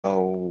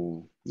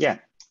So yeah,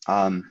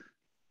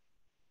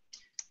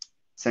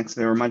 thanks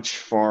very much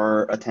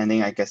for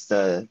attending, I guess,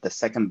 the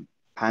second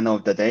panel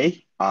of the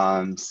day.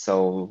 I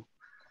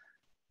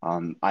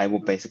will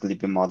basically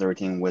be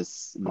moderating with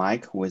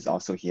Mike, who is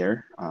also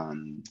here.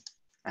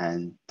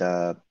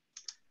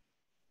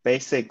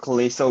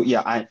 Basically, so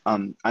yeah,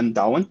 I'm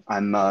Dawen.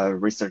 I'm a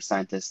research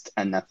scientist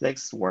at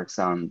Netflix, works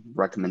on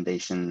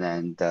recommendation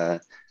and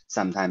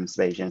sometimes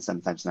Bayesian,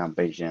 sometimes not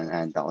Bayesian,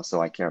 and also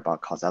I care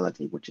about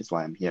causality, which is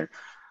why I'm here.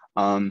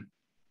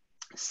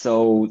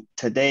 So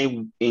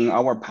today in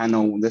our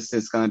panel, this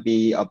is going to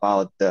be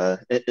about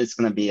it's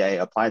going to be a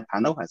applied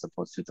panel as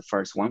opposed to the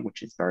first one,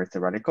 which is very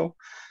theoretical.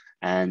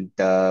 And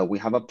we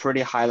have a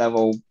pretty high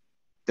level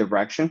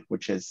direction,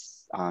 which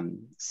is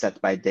set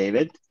by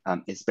David.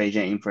 Is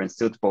Bayesian inference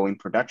suitable in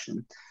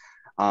production?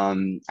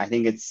 I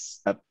think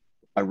it's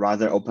a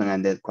rather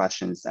open-ended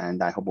questions,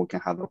 and I hope we can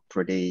have a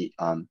pretty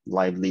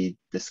lively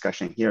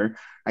discussion here.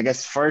 I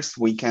guess first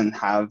we can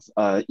have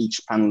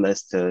each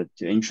panelist to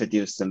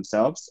introduce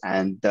themselves,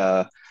 and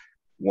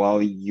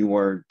while you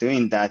are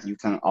doing that, you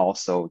can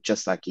also,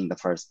 just like in the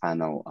first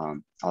panel,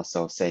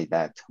 also say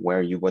that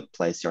where you would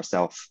place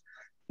yourself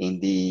in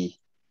the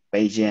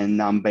Bayesian,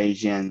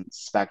 non-Bayesian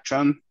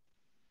spectrum.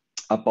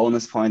 A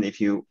bonus point if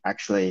you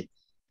actually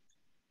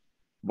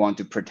want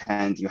to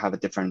pretend you have a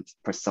different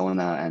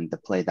persona and to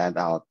play that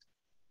out,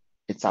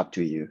 it's up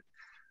to you.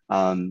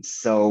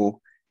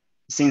 So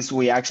since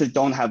we actually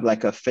don't have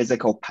like a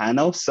physical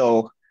panel,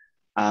 so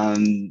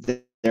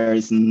there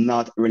is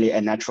not really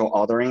a natural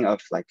ordering of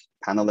like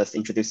panelists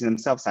introducing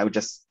themselves. I would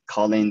just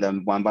call in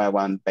them one by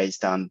one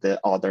based on the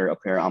order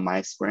appear on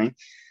my screen.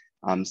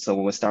 So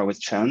we'll start with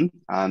Cheng.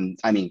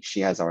 I mean, she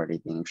has already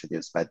been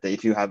introduced, but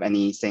if you have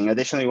anything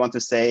additional you want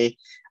to say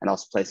and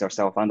also place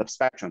yourself on the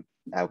spectrum,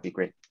 that would be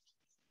great.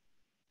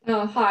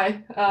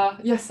 Hi,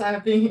 yes, I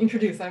have been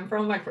introduced. I'm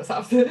from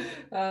Microsoft.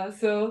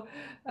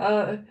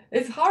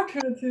 It's hard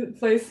to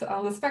place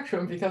on the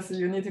spectrum because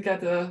you need to get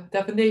the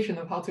definition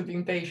of how to be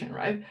Bayesian,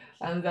 right?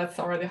 And that's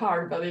already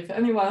hard. But if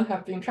anyone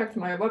have been tracked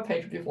my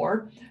webpage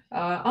before,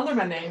 under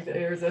my name,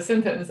 there's a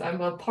sentence,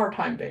 I'm a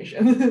part-time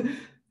Bayesian.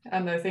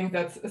 And I think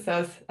that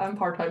says I'm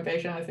part-time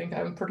Bayesian. I think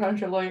I'm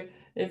potentially,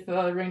 if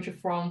range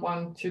from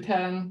 1 to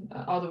 10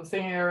 out of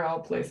thin air, I'll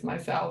place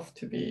myself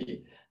to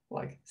be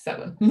like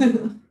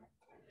 7.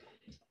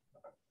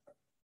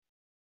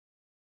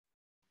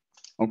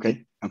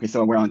 Okay,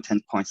 so we're on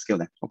 10-point scale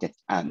then. Okay,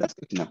 that's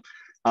good to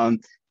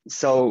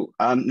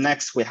know.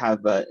 Next we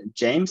have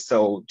James.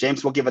 So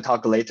James will give a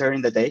talk later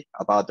in the day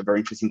about a very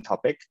interesting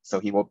topic.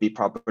 So he will be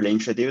properly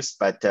introduced,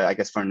 but I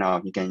guess for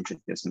now he can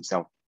introduce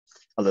himself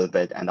a little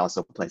bit and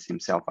also place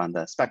himself on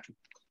the spectrum.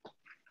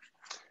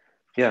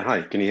 Yeah,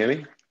 hi, can you hear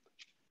me?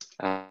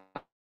 Yeah,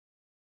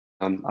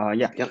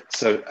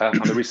 so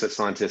I'm a research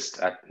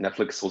scientist at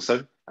Netflix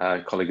also,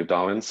 a colleague of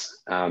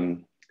Dawen's.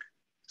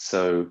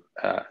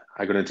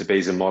 I got into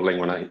Bayesian modeling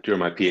during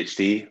my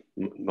PhD,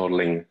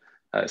 modeling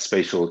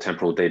spatial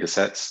temporal data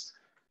sets.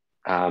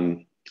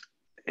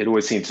 It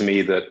always seemed to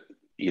me that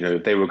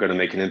if they were going to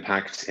make an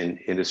impact in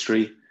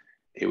industry,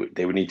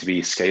 they would need to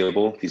be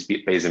scalable, these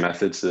Bayesian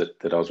methods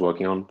that I was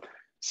working on.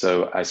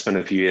 So I spent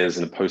a few years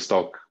in a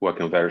postdoc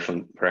working on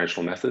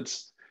variational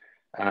methods.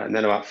 And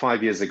then about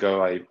 5 years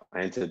ago, I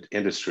entered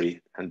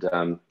industry and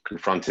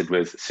confronted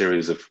with a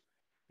series of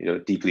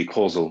deeply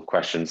causal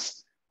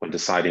questions when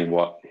deciding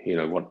what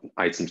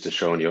items to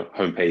show on your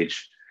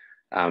homepage.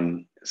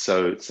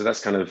 So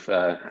that's kind of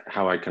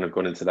how I kind of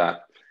got into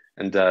that,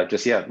 and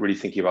really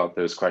thinking about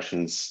those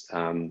questions.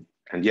 And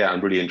yeah,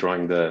 I'm really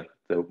enjoying the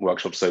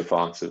workshop so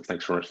far. So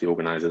thanks very much to the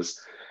organizers.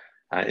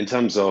 In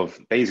terms of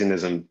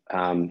Bayesianism,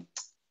 I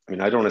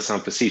mean, I don't want to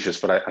sound facetious,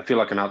 but I feel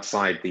like I'm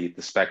outside the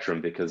spectrum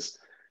because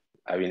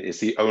I mean it's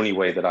the only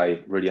way that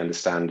I really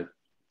understand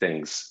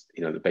things.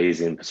 The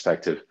Bayesian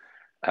perspective,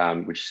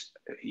 which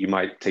you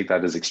might take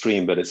that as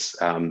extreme, but it's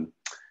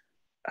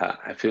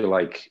I feel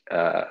like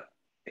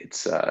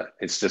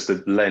it's just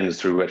a lens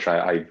through which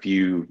I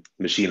view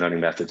machine learning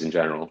methods in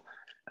general,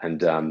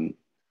 and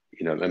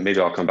and maybe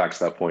I'll come back to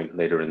that point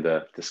later in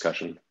the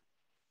discussion.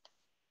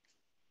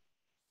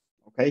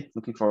 Okay,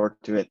 looking forward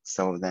to it.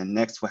 So then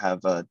next we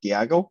have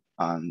Diego.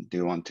 Do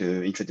you want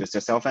to introduce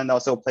yourself and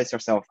also place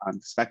yourself on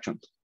the spectrum?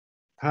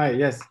 Hi,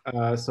 yes.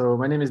 So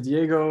my name is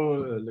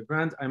Diego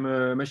Legrand. I'm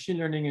a machine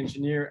learning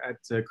engineer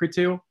at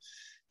Criteo.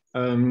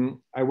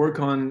 I work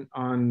on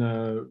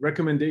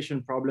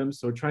recommendation problems,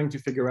 so trying to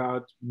figure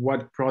out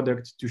what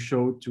product to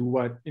show to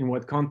what, in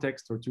what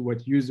context or to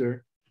what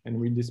user, and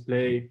we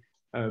display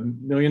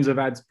millions of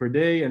ads per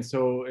day. And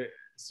so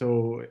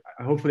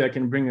hopefully I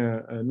can bring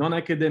a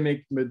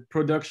non-academic but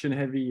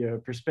production-heavy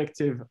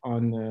perspective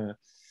onto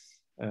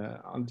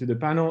the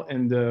panel.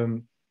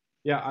 And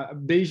yeah,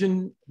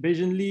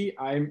 Bayesianly,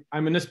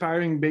 I'm an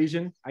aspiring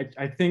Bayesian.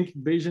 I think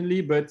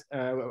Bayesianly, but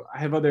I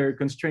have other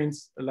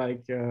constraints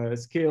like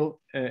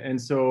scale, and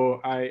so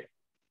I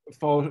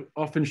fall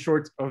often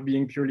short of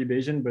being purely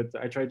Bayesian, but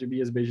I try to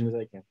be as Bayesian as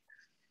I can.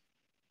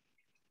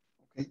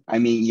 Okay. I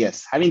mean,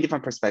 yes, having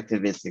different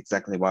perspective is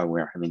exactly why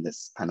we're having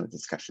this panel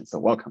discussion. So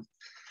welcome.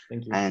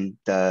 Thank you. And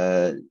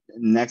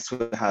next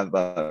we have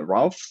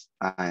Ralf.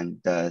 And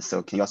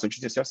so can you also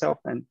introduce yourself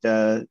and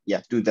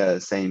yeah, do the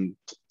same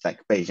like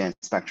Bayesian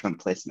spectrum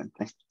placement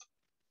thing?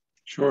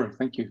 Sure,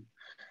 thank you.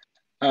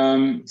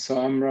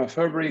 So I'm Ralf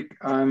Herbrich.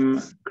 I'm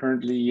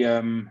currently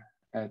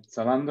at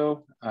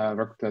Zalando. I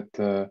worked at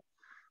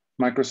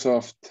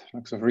Microsoft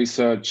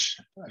Research,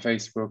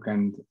 Facebook,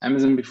 and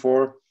Amazon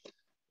before.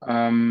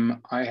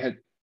 I had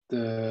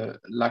the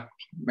luck,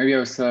 maybe I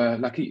was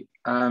lucky,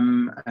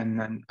 and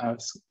then I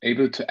was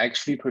able to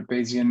actually put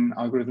Bayesian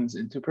algorithms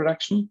into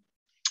production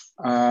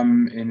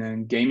in a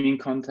gaming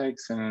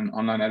context and an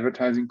online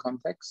advertising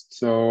context.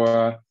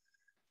 So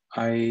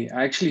I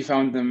actually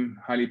found them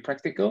highly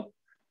practical,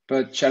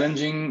 but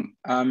challenging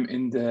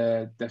in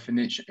the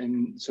definition,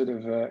 in sort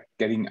of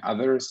getting a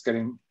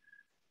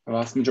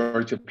vast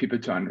majority of people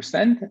to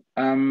understand.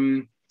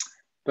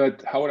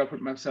 But how would I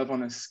put myself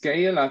on a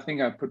scale? I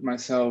think I put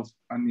myself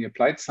on the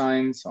applied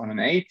science on an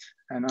 8,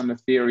 and on the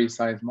theory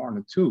side more on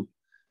a 2.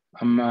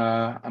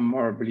 I'm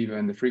more a believer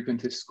in the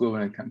frequentist school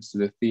when it comes to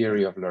the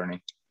theory of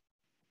learning.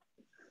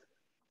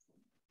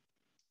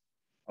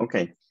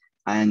 Okay.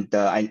 And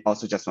I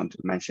also just want to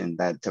mention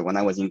that when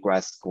I was in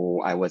grad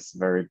school, I was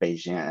very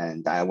Bayesian,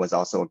 and I was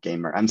also a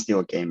gamer. I'm still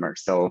a gamer.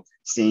 So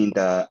seeing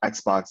the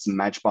Xbox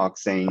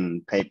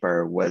matchboxing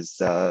paper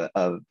was a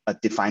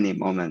defining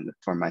moment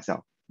for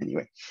myself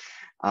anyway.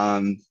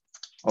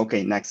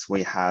 Okay, next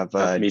we have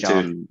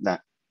John.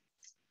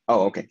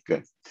 Oh, okay,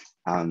 good.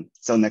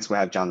 So next we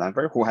have Zhang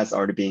Langford, who has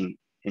already been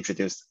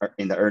introduced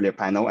in the earlier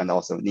panel and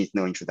also needs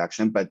no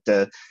introduction. But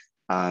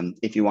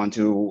if you want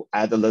to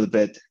add a little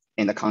bit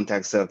in the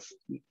context of,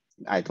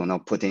 I don't know,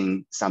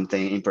 putting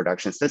something in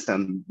production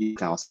system, you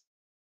can also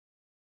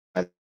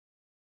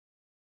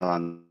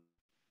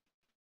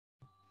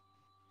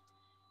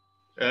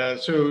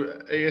so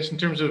I guess in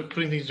terms of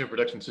putting things into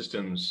production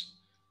systems,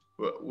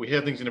 we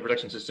have things in a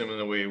production system in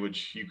a way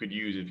which you could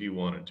use if you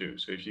wanted to.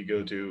 So if you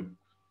go to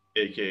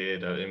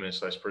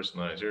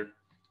aka.ms/personalizer,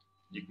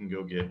 you can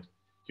go get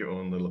your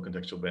own little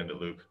contextual bandit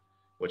loop,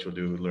 which will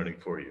do learning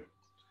for you.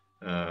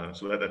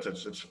 So that's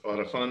a lot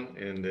of fun,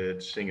 and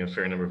it's seeing a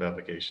fair number of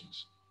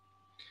applications.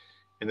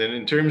 And then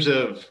in terms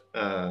of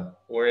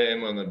where I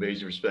am on the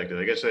Bayesian perspective,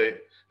 I guess I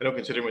don't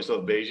consider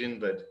myself Bayesian,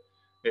 but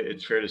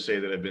it's fair to say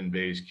that I've been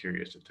Bayes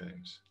curious at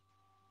times.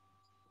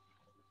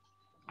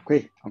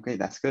 Okay,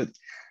 that's good.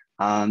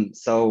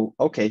 So,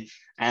 okay,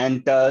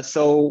 and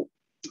so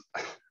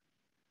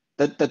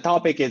the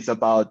topic is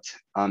about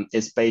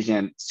is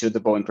Bayesian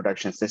suitable in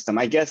production system?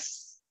 I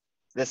guess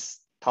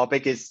this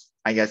topic is,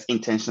 I guess,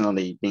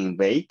 intentionally being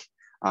vague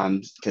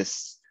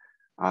because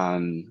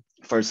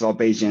first of all,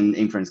 Bayesian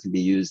inference can be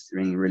used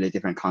in really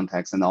different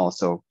contexts, and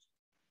also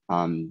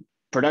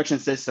production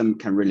system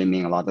can really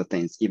mean a lot of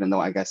things, even though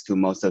I guess to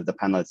most of the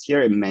panelists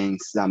here, it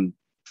means some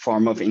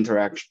form of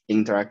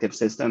interactive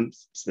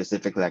systems,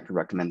 specifically like a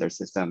recommender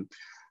system.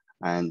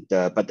 And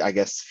but I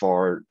guess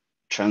for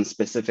Cheng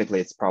specifically,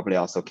 it's probably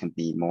also can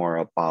be more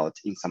about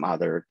in some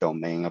other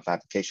domain of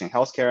application,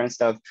 healthcare and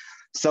stuff.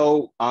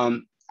 So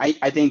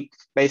I think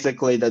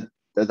basically the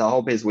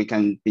hope is we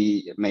can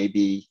be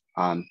maybe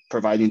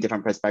providing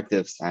different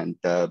perspectives and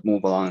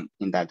move along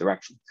in that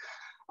direction.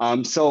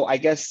 So I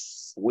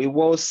guess we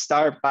will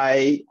start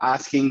by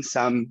asking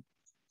some,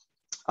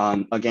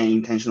 again,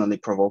 intentionally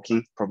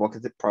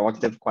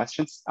provocative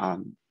questions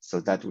so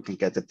that we can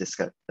get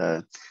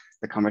the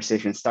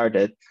conversation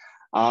started.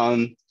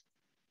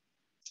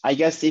 I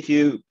guess if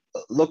you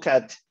look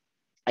at,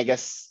 I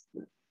guess,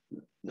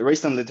 the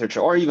recent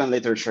literature or even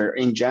literature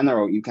in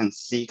general, you can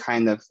see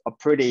kind of a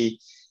pretty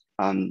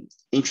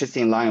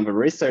interesting line of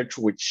research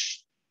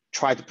which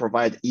try to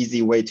provide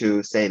easy way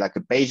to say like a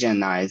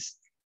Bayesianize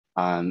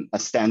a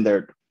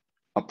standard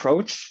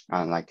approach,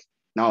 like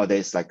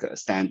nowadays like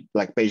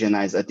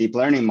Bayesianize a deep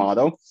learning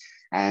model.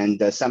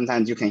 And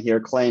sometimes you can hear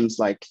claims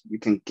like you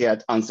can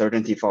get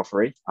uncertainty for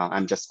free.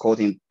 I'm just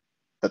quoting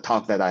the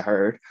talk that I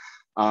heard.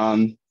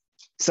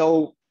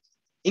 So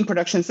in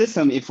production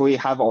system, if we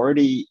have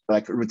already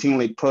like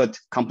routinely put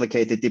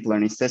complicated deep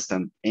learning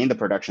system in the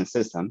production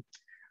system,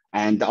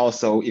 and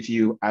also if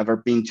you ever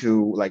been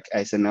to like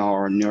SML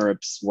or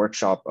NeurIPS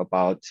workshop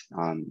about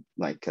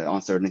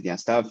uncertainty and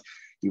stuff,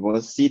 you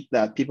will see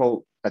that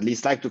people at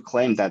least like to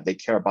claim that they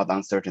care about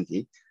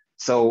uncertainty.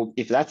 So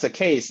if that's the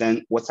case,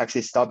 then what's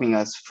actually stopping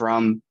us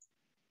from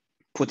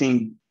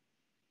putting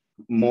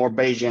more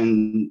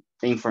Bayesian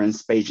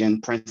inference,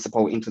 Bayesian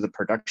principle into the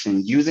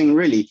production using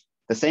really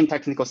the same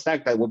technical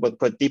stack that we would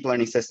put deep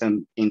learning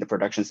system in the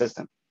production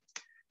system?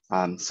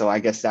 So I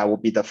guess that will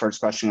be the first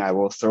question I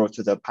will throw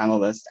to the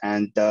panelists.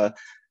 And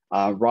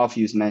Ralf,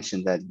 you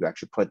mentioned that you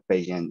actually put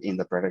Bayesian in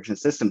the production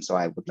system. So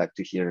I would like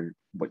to hear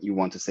what you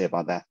want to say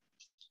about that.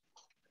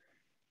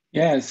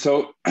 Yeah,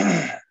 so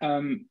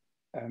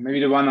maybe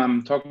the one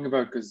I'm talking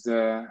about, because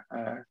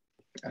I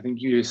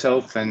think you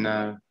yourself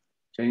and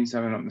James, if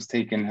I'm not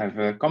mistaken,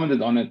 have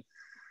commented on it.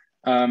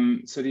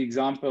 So the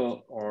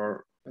example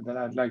that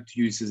I'd like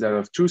to use is that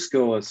of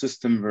TrueSkill, a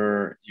system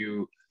where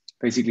you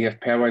basically have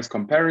pairwise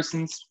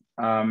comparisons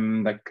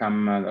that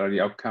are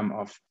the outcome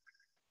of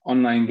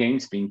online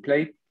games being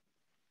played.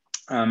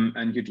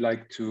 And you'd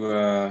like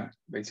to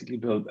basically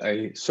build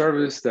a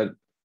service that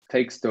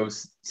takes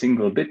those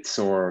single bits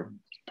or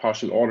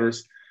partial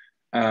orders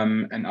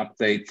and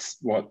updates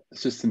what the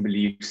system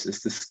believes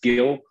is the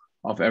skill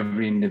of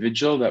every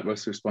individual that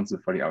was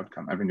responsible for the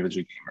outcome, every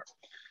individual gamer.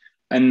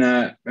 And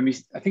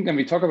I think when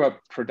we talk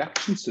about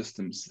production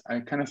systems,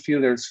 I kind of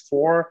feel there's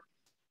 4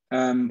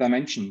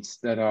 dimensions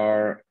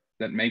that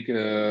make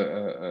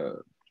a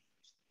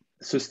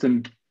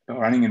system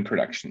running in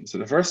production. So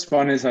the first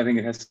one is, I think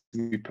it has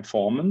to be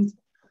performant.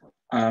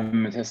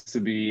 It has to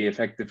be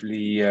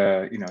effectively,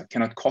 it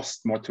cannot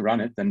cost more to run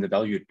it than the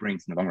value it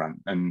brings in the long run,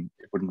 and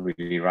it wouldn't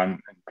really run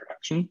in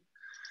production.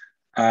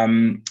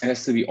 It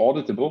has to be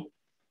auditable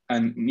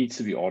and needs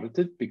to be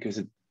audited because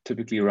it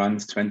typically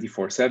runs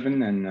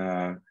 24/7, and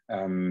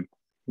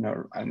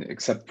and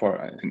except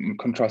for in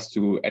contrast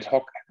to ad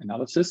hoc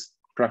analysis,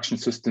 production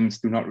systems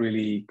do not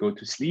really go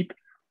to sleep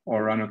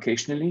or run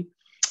occasionally.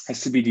 It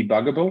has to be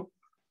debuggable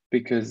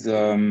because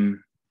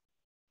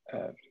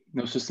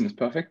no system is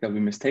perfect. There'll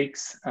be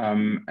mistakes,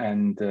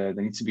 and there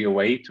needs to be a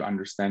way to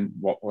understand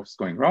what was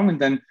going wrong, and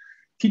then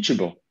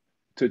teachable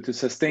to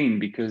sustain,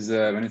 because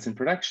when it's in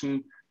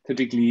production,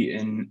 typically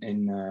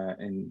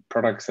in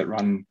products that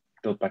run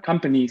built by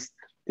companies,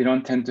 they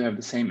don't tend to have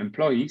the same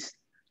employees.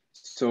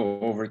 So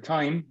over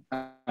time,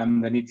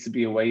 there needs to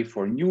be a way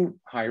for new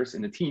hires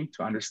in the team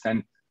to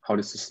understand how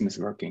the system is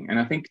working. And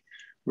I think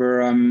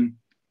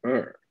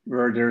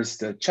where there's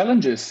the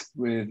challenges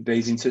with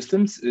Bayesian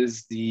systems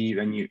is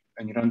when you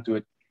don't do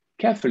it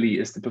carefully,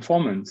 is the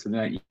performance. In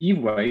a naive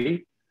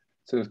way,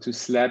 so to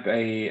slap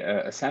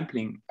a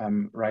sampling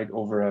right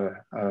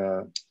over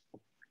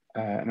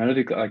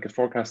analytical, like a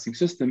forecasting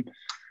system,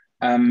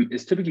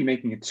 is typically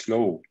making it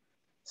slow.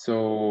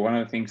 So one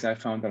of the things I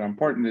found that are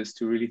important is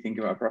to really think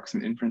about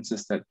approximate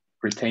inferences that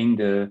retain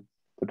the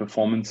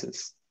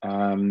performances,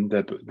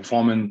 the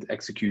performant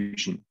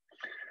execution.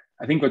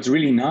 I think what's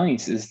really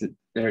nice is that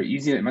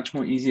they're much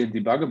more easier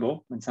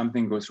debuggable when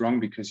something goes wrong,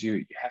 because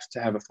you have to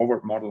have a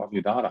forward model of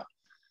your data.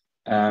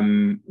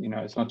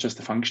 It's not just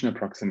a function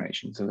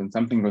approximation. So when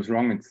something goes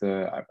wrong,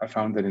 I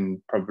found that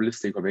in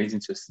probabilistic or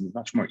Bayesian systems, it's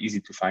much more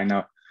easy to find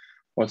out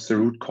what's the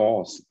root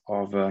cause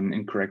of an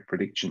incorrect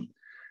prediction.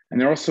 And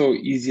they're also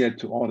easier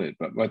to audit,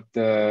 but what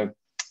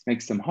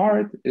makes them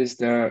hard is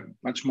they're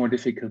much more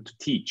difficult to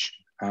teach.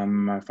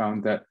 I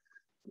found that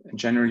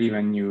generally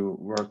when you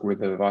work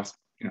with a vast,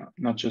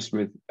 not just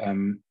with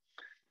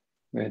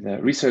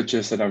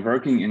researchers that are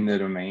working in the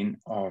domain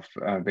of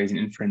Bayesian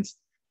inference,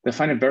 they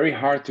find it very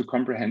hard to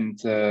comprehend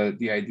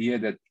the idea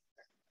that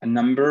a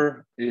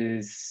number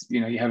is,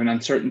 you have an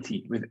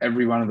uncertainty with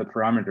every one of the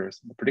parameters,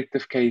 the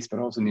predictive case, but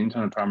also in the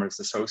internal parameters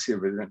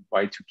associated with it.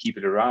 Why to keep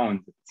it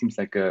around? It seems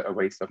like a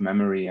waste of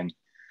memory. And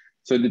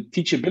so the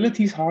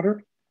teachability is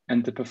harder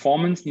and the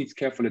performance needs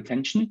careful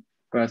attention,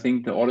 but I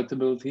think the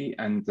auditability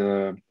and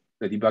the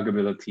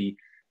debuggability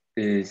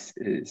is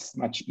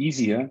much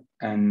easier.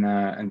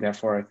 And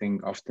therefore I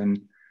think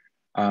often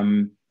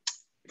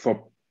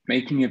for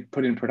making it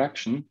put in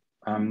production,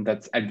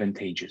 that's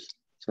advantageous.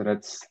 So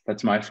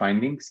that's my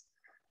findings.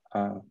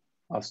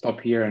 I'll stop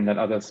here and let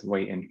others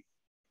weigh in.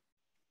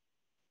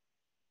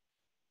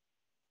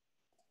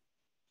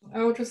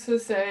 I would just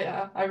say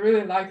I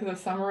really like the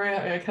summary.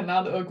 I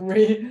cannot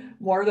agree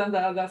more than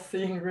that. That's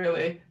seeing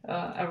really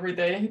every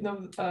day.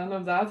 Know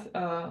that.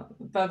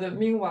 But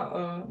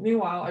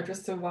meanwhile, I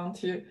just want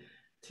to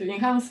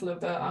enhance a little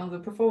bit on the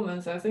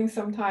performance. I think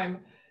sometimes,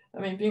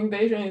 being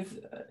Bayesian is.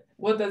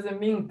 What does it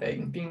mean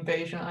being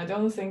Bayesian? I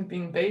don't think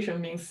being Bayesian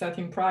means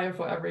setting prior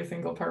for every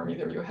single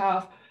parameter you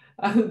have.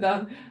 And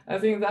then I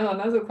think then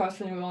another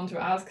question you want to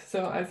ask.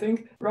 So I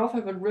think Ralf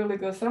have a really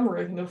good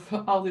summary of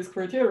all these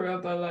criteria,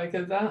 but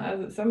then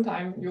at the same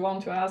time you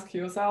want to ask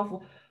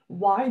yourself,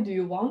 why do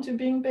you want to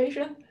be in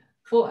Bayesian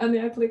for any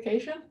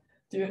application?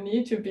 Do you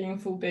need to be in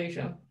full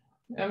Bayesian?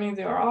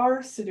 There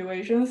are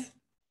situations.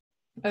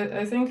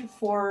 I think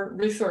for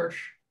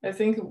research, I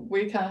think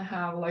we can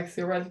have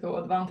theoretical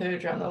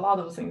advantage and a lot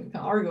of things we can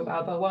argue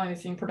about, but when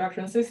it's in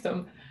production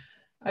system,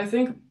 I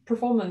think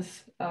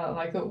performance,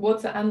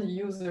 what the end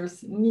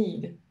users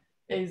need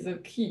is the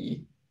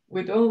key.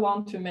 We don't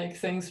want to make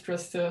things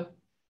just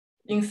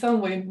in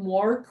some way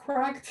more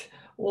correct,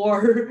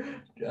 or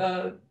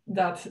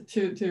that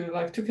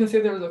to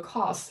consider the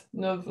cost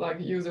of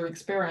user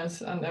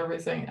experience and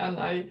everything. And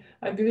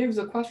I believe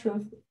the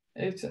question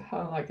is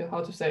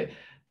how to say,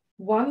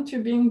 want to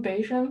be in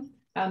Bayesian,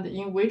 and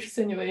in which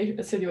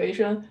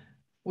situation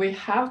we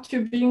have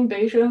to be in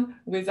Bayesian.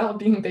 Without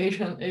being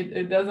Bayesian,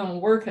 it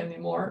doesn't work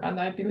anymore. And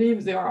I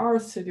believe there are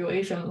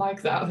situations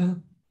like that.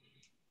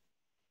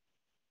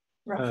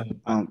 Right.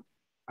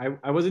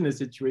 I was in a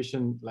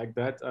situation like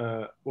that.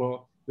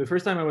 Well, the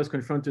first time I was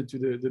confronted to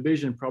the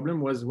Bayesian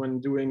problem was when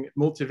doing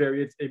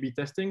multivariate A/B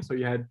testing. So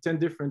you had 10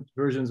 different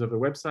versions of a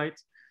website,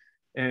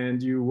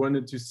 and you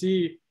wanted to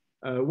see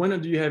when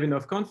do you have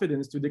enough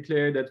confidence to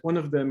declare that one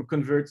of them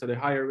converts at a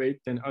higher rate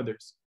than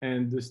others?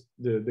 And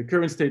the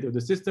current state of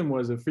the system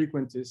was a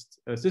frequentist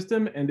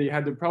system, and they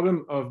had the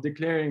problem of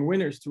declaring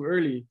winners too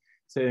early,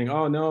 saying,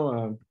 oh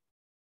no,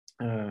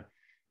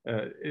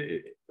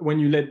 when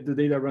you let the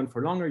data run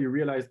for longer, you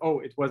realize, oh,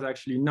 it was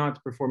actually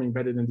not performing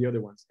better than the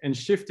other ones. And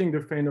shifting the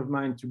frame of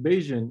mind to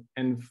Bayesian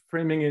and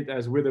framing it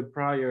as with a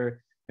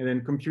prior, and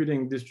then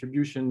computing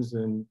distributions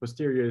and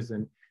posteriors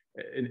and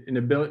in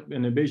a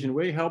Bayesian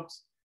way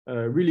helps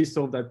really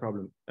solve that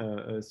problem.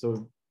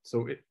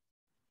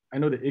 I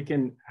know that it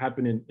can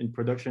happen in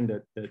production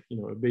that a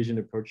Bayesian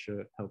approach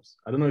helps.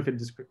 I don't know if it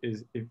is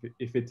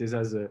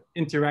as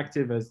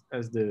interactive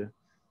as the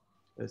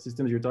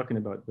systems you're talking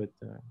about, but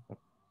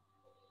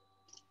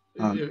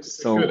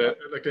so good.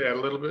 I'd like to add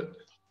a little bit.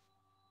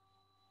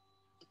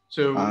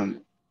 So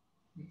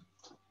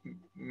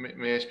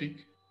may I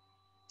speak?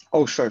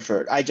 Oh, sure.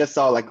 I just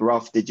saw like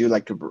Ralf, did you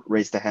like to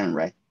raise the hand,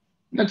 right?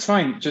 That's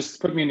fine. Just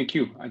put me in the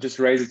queue. I just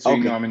raised it so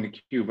you know I'm in the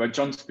queue. But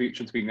John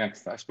should speak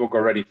next. I spoke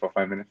already for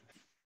 5 minutes.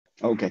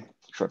 Okay,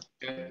 sure.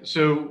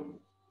 So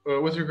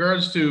with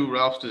regards to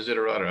Ralf's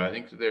desiderata, I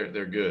think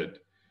they're good.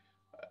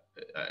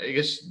 I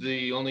guess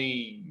the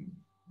only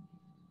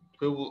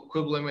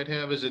quibble I might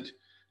have is that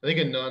I think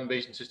a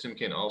non-Bayesian system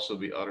can also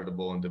be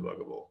auditable and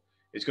debuggable.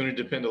 It's going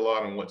to depend a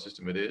lot on what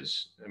system it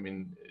is. I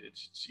mean,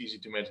 it's easy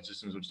to imagine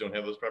systems which don't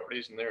have those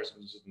properties, and there are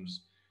some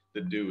systems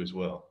that do as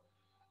well.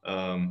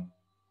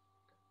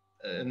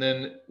 And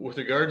then with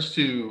regards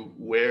to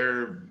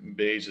where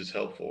Bayes is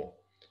helpful,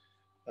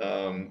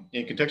 in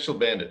contextual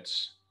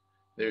bandits,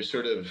 there's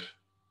sort of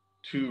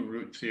two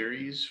root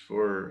theories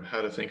for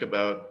how to think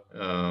about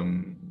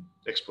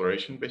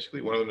exploration,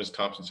 basically. One of them is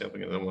Thompson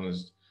sampling, and the other one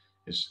is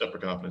upper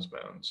confidence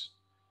bounds.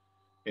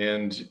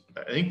 And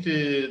I think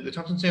the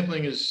Thompson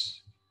sampling is,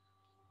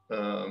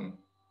 I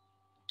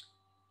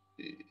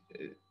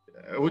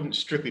wouldn't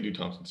strictly do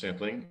Thompson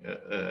sampling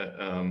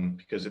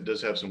because it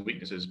does have some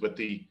weaknesses, but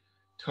the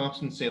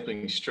Thompson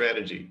sampling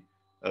strategy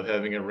of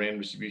having a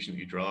random distribution that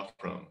you draw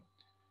from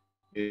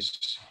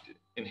is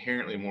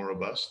inherently more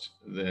robust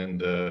than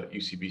the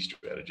UCB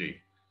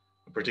strategy,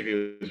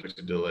 particularly with respect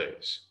to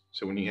delays.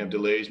 So when you have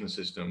delays in the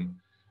system,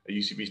 a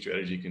UCB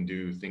strategy can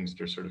do things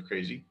that are sort of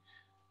crazy,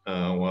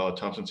 while a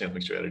Thompson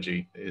sampling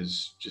strategy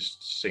is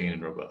just sane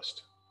and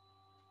robust.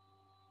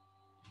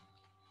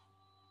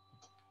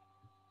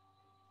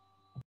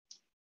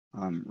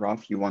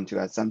 Ralf, you want to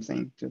add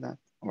something to that,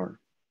 or?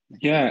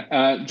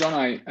 Yeah,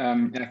 John,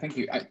 yeah, thank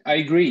you. I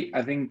agree.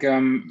 I think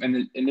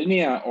in a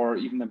linear or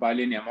even a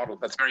bilinear model,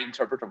 that's very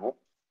interpretable.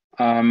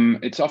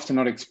 It's often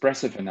not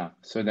expressive enough.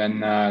 So then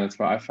that's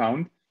what I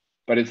found.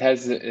 But it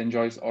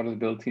enjoys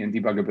auditability and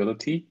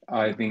debuggability.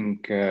 I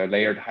think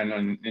layered highly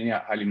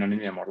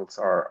nonlinear models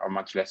are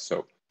much less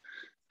so.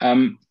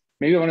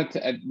 Maybe I wanted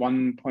to add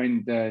one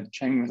point that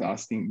Cheng was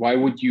asking, why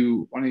would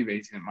you want to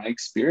Bayesian? In my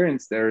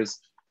experience,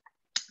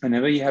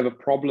 whenever you have a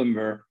problem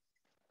where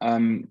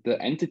the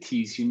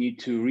entities you need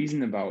to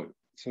reason about,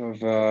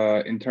 sort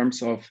of in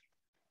terms of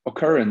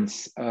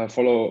occurrence,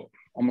 follow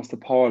almost the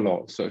power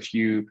law. So if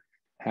you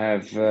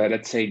have,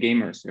 let's say,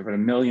 gamers, you have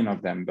 1 million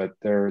of them, but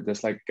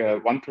there's like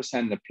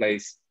 1% that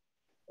plays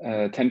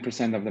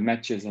 10% of the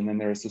matches, and then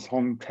there's this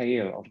long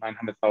tail of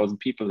 900,000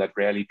 people that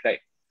rarely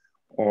play.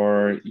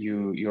 Or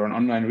you're an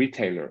online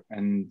retailer,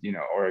 and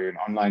or you're an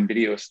online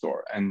video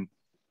store, and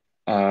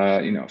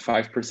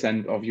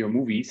 5% of your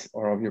movies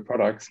or of your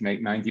products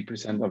make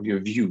 90% of your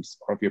views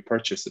or of your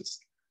purchases.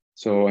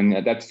 So,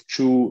 and that's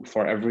true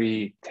for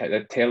every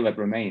tail that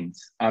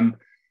remains.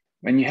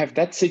 When you have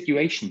that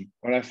situation,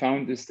 what I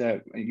found is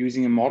that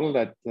using a model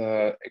that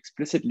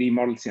explicitly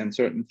models the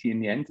uncertainty in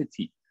the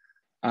entity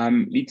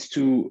leads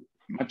to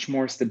much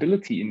more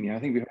stability in the, I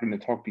think we heard in the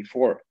talk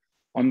before,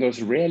 on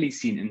those rarely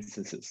seen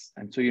instances.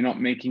 And so you're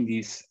not making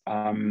these,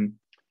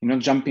 you're not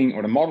jumping,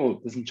 or the model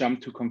doesn't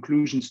jump to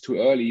conclusions too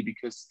early,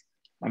 because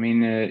I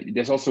mean,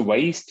 there's also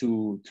ways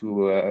to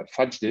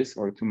fudge this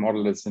or to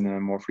model this in a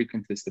more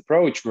frequentist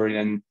approach, where you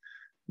then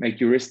make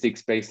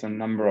heuristics based on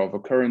number of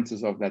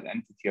occurrences of that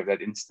entity, of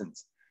that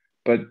instance.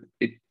 But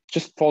it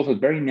just falls out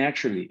very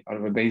naturally out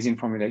of a Bayesian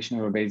formulation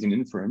or a Bayesian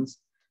inference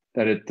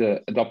that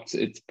it adopts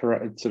its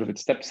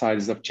step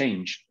sizes of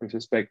change with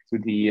respect to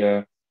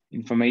the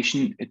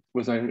information it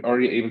was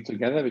already able to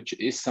gather, which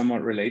is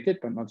somewhat related,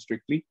 but not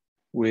strictly,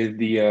 with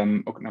the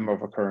number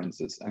of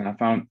occurrences. And I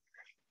found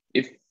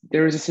if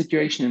there is a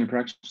situation in a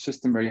production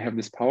system where you have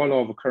this power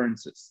law of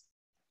occurrences,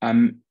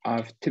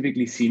 I've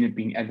typically seen it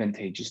being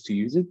advantageous to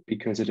use it,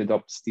 because it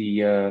adopts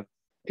the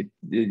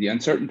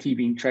uncertainty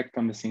being tracked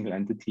on the single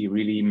entity,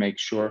 really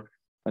makes sure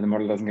that the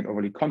model doesn't get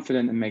overly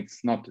confident and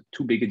makes not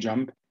too big a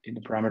jump in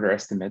the parameter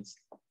estimates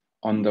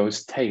on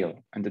those tail.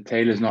 And the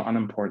tail is not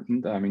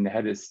unimportant. I mean, the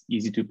head is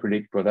easy to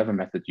predict whatever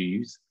method you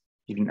use.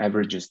 Even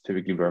averages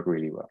typically work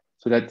really well.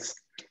 So that's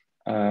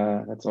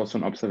also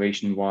an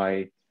observation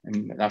why,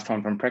 and I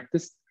found from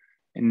practice,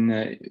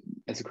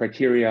 as a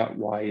criteria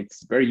why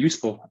it's very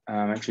useful,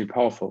 actually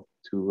powerful,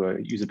 to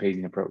use a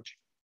Bayesian approach.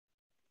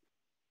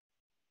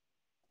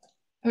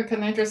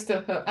 Can I just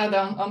add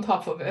on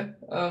top of it?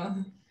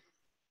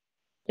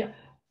 Yeah.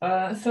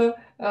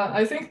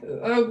 I think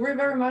I agree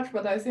very much,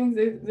 but I think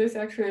this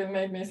actually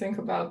made me think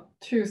about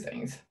two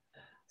things.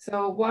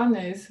 So one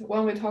is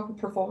when we talk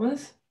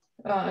performance,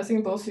 I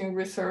think both in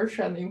research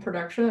and in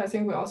production, I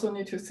think we also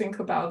need to think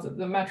about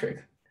the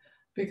metric,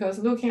 because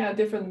looking at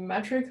different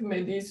metric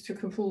may lead to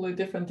completely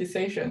different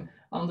decision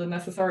on the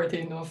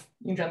necessity of,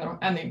 in general,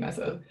 any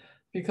method.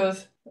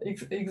 Because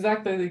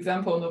exactly the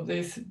example of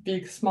this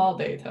big small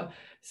data.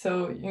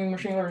 So in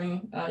machine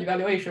learning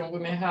evaluation, we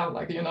may have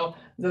like,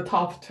 the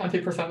top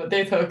 20% of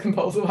data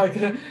compose like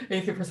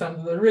 80%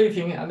 of the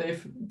rating. And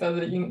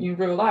but in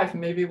real life,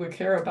 maybe we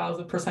care about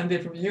the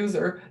percentage of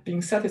user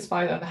being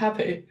satisfied and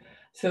happy.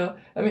 So,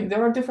 I mean,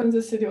 there are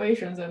different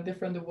situations and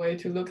different way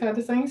to look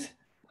at things.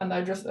 And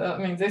I just,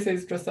 this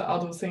is just an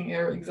out of thin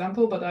air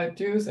example, but I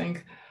do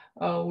think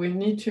we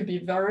need to be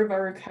very,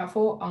 very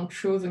careful on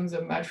choosing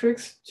the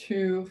metrics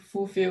to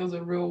fulfill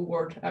the real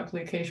world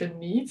application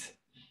needs,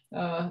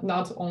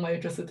 not only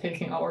just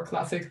taking our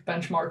classic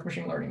benchmark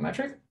machine learning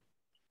metric.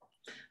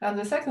 And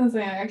the second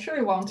thing, I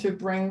actually want to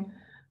bring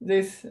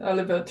this a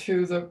little bit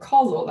to the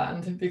causal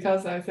land,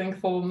 because I think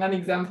for many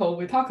examples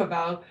we talk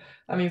about,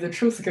 the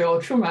true scale,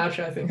 true match,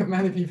 I think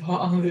many people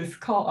on this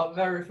call are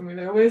very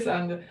familiar with.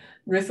 And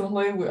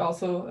recently we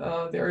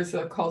also, there is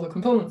a causal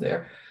component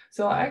there.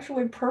 So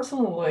actually,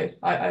 personally,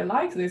 I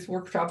like this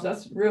workshop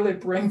that's really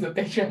bring the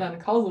Bayesian and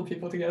causal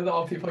people together,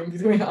 or people in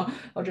between,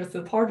 or just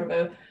a part of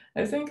it.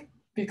 I think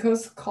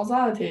because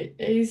causality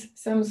is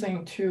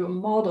something to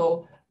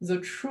model the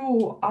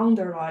true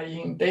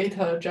underlying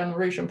data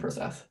generation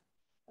process.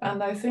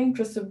 And I think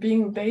just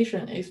being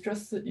Bayesian is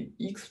just an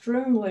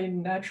extremely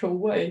natural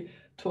way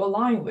to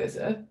align with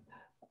it.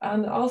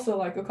 And also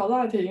like a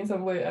causality in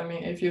some way,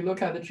 if you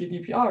look at the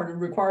GDPR, the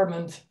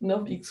requirement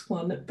of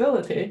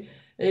explainability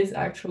is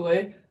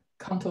actually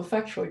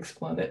counterfactual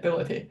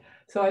explainability.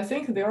 So I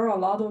think there are a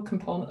lot of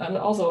components, and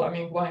also,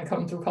 when it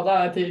comes to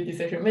causality,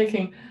 decision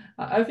making,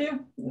 I feel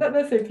that,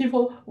 let's say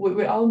people,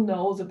 we all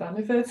know the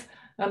benefits,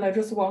 and I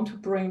just want to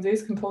bring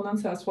these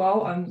components as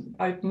well. And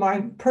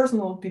my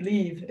personal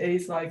belief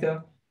is like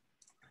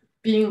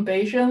being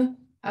Bayesian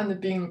and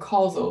being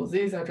causal,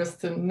 these are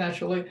just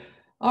naturally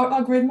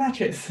are great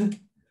matches.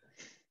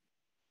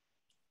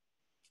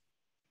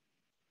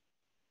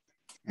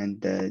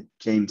 And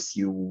James,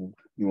 you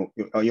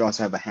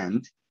also have a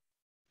hand.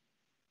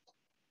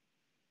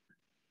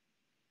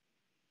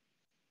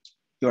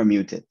 You are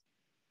muted.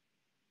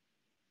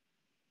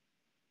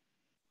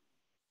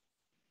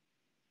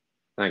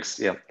 Thanks.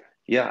 Yeah.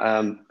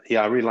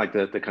 I really like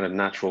the kind of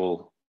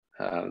natural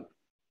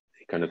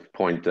kind of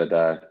point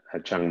that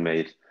Cheng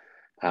made.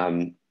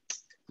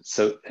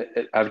 So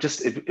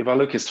if I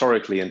look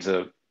historically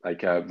into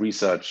like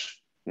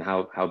research and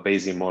how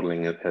Bayesian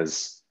modeling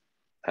has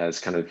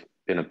kind of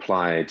been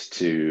applied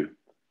to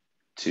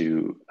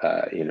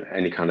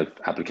any kind of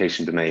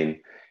application domain,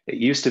 it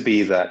used to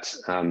be that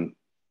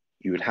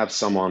you would have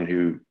someone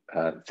who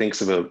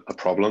thinks of a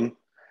problem,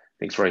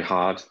 thinks very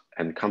hard,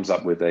 and comes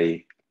up with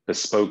a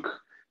bespoke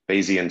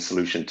Bayesian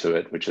solution to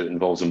it, which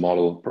involves a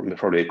model,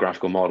 probably a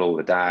graphical model,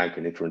 a DAG,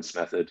 an inference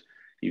method.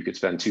 You could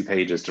spend 2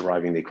 pages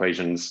deriving the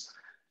equations,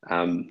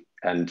 and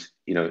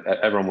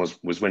everyone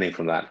was winning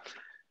from that.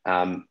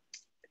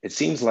 It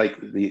seems like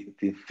the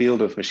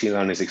field of machine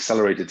learning has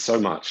accelerated so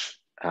much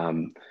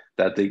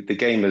that the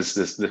game is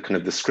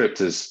the script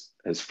has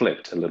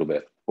flipped a little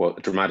bit, or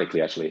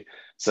dramatically actually.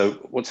 So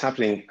what's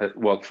happening?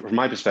 Well, from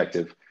my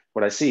perspective,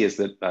 what I see is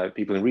that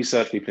people in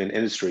research, people in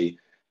industry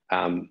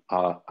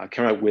are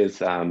coming up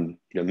with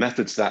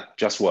methods that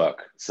just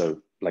work.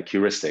 So like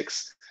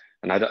heuristics,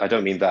 and I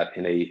don't mean that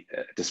in a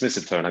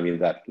dismissive tone. I mean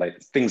that like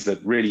things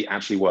that really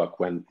actually work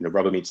when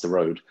rubber meets the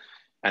road.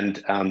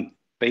 And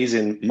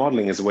Bayesian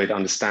modeling is a way to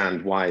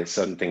understand why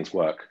certain things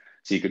work.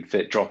 So you could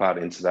fit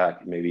dropout into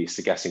that, maybe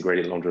stochastic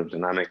gradient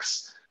logarithm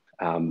dynamics,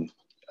 for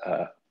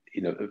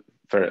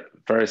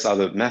various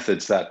other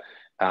methods that.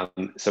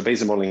 So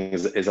Bayesian modeling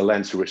is a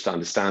lens through which to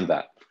understand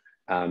that.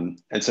 And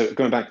so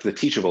going back to the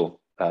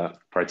teachable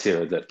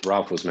criteria that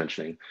Ralf was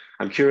mentioning,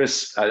 I'm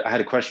curious. I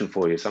had a question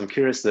for you. So I'm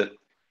curious that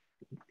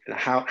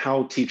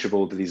how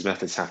teachable do these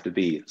methods have to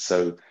be?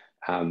 So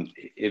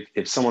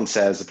if someone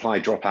says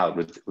apply dropout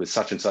with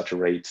such and such a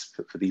rate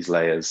for these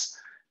layers,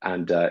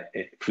 and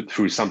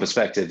through some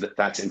perspective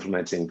that's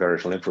implementing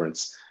variable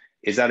inference,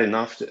 is that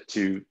enough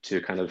to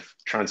kind of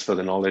transfer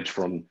the knowledge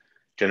from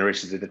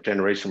generation to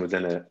generation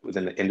within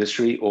an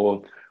industry,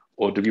 or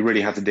do we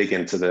really have to dig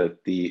into the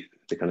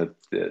kind of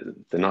the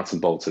nuts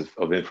and bolts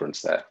of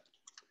inference there?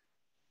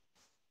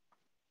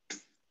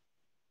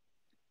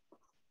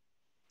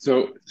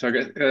 So I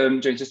guess,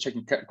 James, just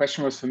checking,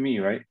 question was for me,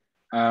 right?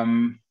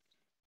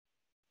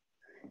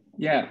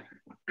 Yeah.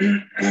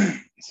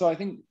 So I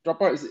think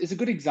dropout is a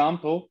good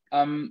example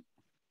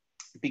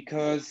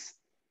because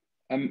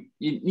it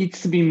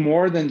needs to be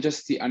more than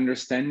just the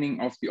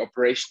understanding of the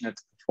operation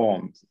that's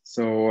performed.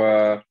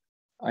 So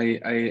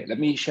let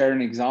me share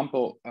an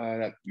example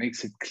that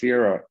makes it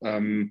clearer.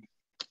 When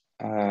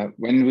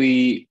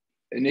we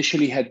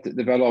initially had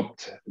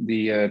developed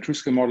the true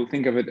skill model.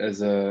 Think of it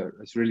as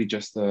really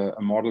just a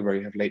model where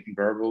you have latent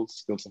variable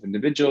skills of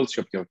individuals.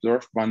 You have the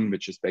observed one,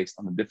 which is based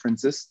on the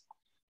differences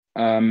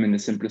in the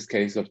simplest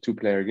case of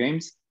two-player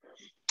games.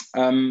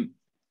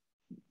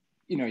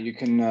 You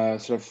can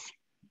sort of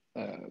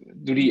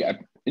do the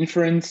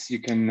inference. You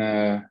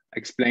can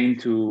explain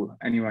to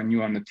anyone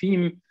new on the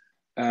team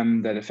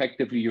that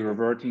effectively you're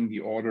reverting the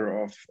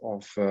order of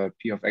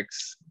P of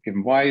X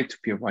given Y to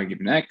P of Y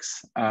given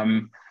X.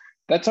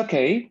 That's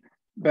okay,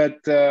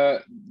 but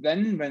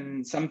then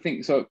when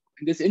something, so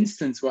in this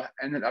instance, what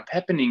ended up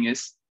happening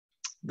is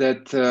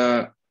that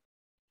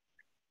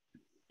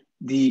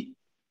the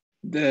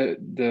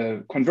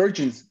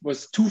convergence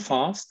was too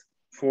fast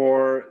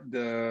for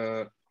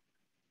the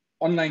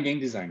online game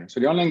designer. So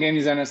the online game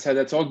designer said,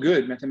 that's all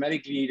good.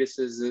 Mathematically,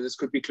 this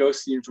could be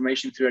close to the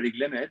information theoretic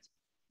limit,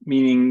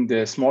 meaning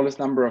the smallest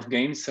number of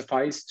games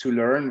suffice to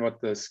learn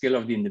what the skill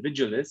of the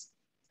individual is.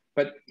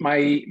 But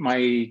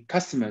my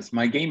customers,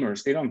 my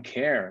gamers, they don't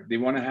care. They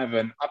want to have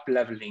an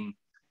up-leveling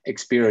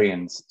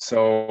experience.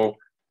 So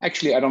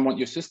actually, I don't want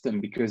your system,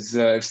 because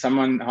if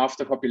half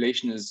the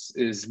population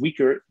is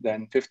weaker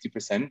than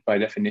 50% by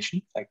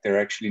definition, like they're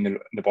actually in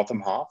the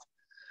bottom half,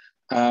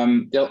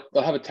 they'll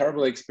have a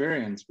terrible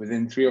experience.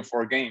 Within 3 or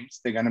 4 games,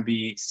 they're going to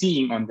be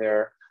seeing on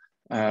their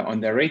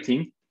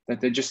rating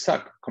that they just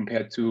suck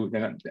compared to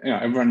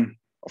everyone.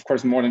 Of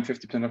course, more than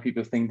 50% of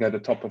people think they're the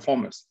top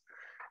performers.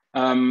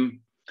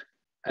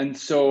 And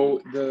so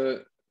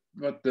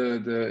at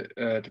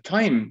the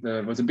time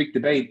there was a big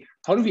debate.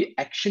 How do we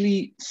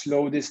actually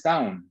slow this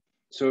down?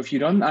 So if you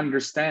don't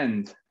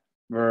understand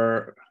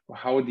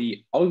how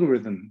the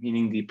algorithm,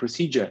 meaning the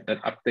procedure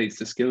that updates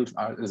the skills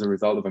as a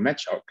result of a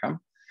match outcome,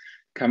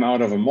 come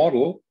out of a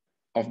model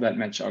of that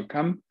match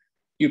outcome,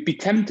 you'd be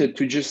tempted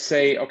to just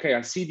say, okay,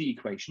 I see the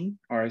equation,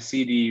 or I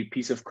see the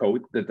piece of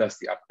code that does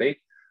the update.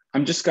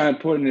 I'm just going to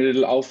put in a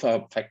little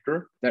alpha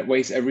factor that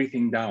weighs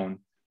everything down,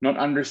 not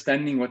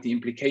understanding what the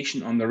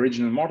implication on the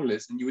original model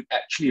is. And you would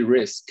actually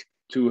risk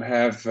to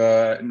have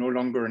no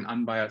longer an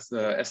unbiased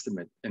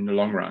estimate in the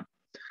long run.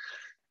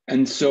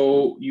 And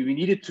so we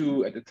needed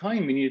to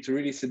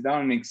really sit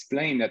down and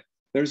explain that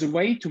there's a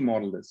way to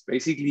model this.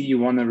 Basically, you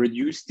want to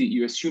reduce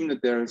you assume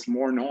that there is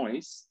more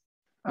noise.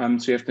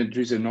 So you have to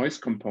introduce a noise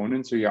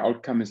component. So your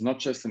outcome is not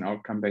just an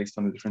outcome based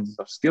on the differences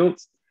of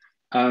skills.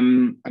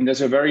 And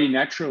there's a very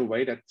natural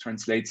way that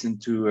translates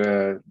into,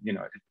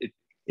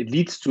 it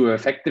leads to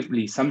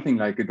effectively something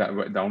like a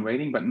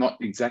downweighting, but not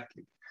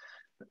exactly.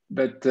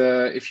 But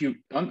if you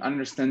don't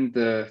understand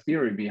the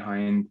theory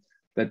behind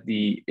that,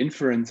 the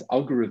inference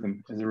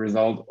algorithm is a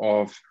result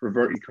of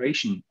revert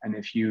equation, and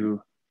if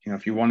you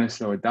want to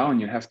slow it down,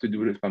 you have to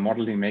do this by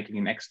modeling, making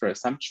an extra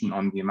assumption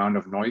on the amount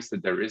of noise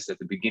that there is at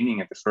the beginning,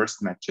 at the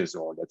first matches,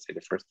 or let's say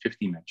the first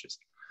 50 matches.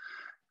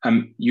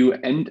 You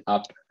end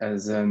up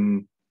as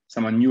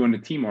someone new on the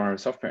team or a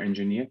software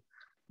engineer,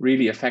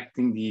 really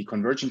affecting the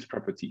convergence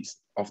properties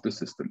of the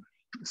system.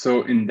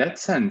 So in that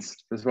sense,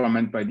 that's what I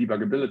meant by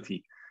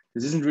debuggability.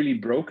 This isn't really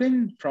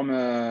broken from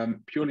a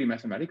purely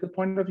mathematical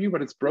point of view,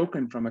 but it's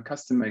broken from a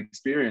customer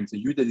experience, a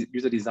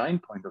user design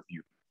point of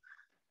view.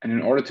 And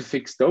in order to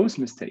fix those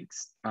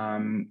mistakes,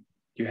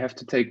 you have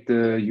to take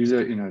the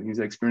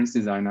user experience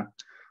designer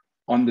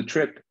on the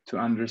trip to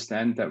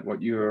understand that what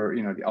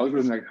the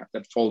algorithm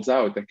that falls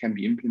out, that can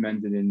be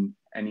implemented in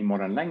any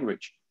modern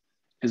language,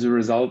 is a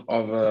result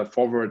of a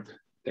forward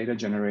data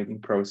generating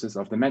process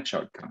of the match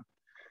outcome.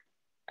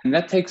 And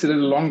that takes a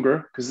little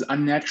longer because it's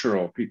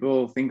unnatural.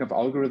 People think of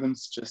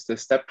algorithms just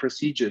as step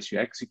procedures you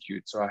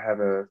execute. So I have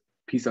a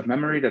piece of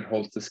memory that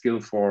holds the skill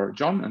for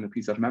John and a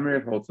piece of memory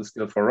that holds the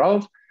skill for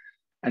Ralf.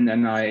 And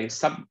then I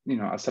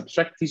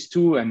subtract these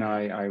two and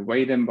I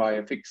weigh them by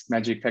a fixed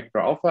magic factor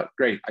alpha.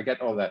 Great, I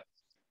get all that.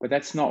 But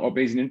that's not what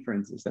Bayesian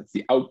inference is. That's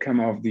the outcome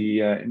of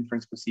the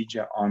inference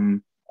procedure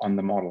on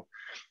the model.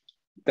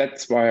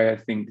 That's why I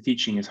think the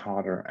teaching is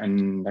harder.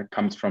 And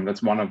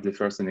that's one of the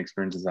first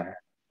experiences I had.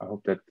 I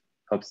hope that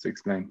helps to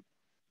explain.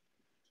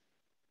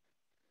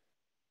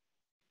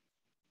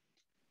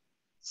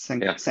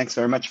 Thanks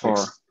very much for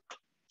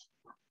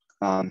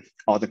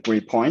all the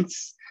great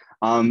points.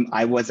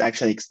 I was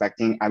actually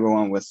expecting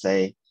everyone would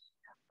say,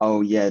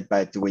 oh yeah,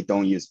 but we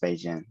don't use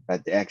Bayesian.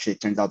 But actually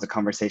it turns out the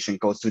conversation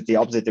goes to the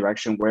opposite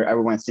direction, where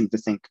everyone seems to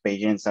think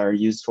Bayesians are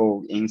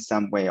useful in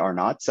some way or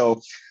not.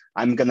 So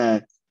I'm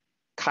gonna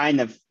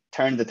kind of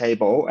turn the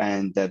table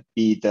and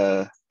be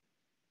the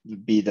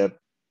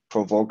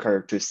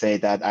provoker to say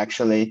that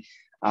actually,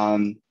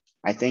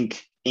 I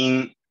think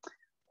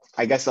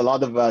I guess a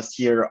lot of us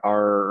here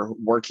are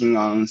working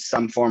on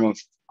some form of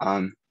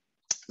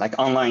like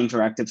online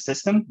interactive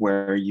system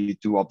where you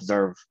do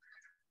observe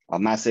a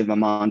massive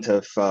amount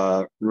of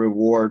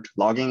reward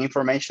logging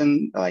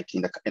information, like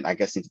I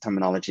guess in the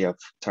terminology of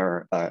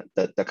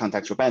the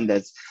contextual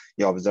bandits,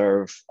 you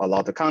observe a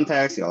lot of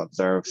context, you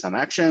observe some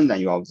action,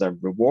 then you observe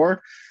reward.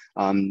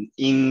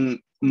 In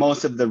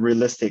most of the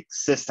realistic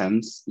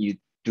systems, you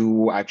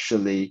do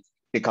actually,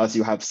 because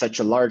you have such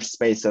a large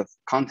space of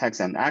context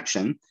and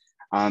action,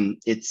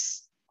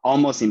 it's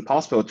almost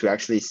impossible to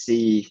actually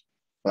see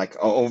like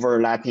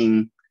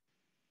overlapping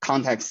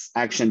context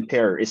action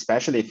pair,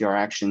 especially if your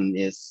action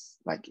is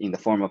like in the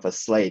form of a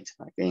slate,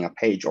 like in a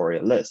page or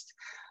a list.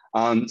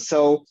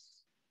 So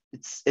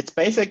it's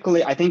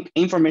basically, I think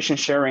information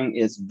sharing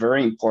is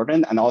very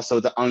important, and also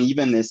the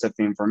unevenness of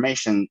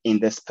information in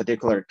this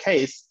particular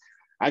case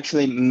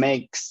actually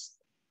makes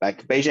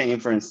like Bayesian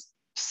inference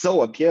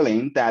so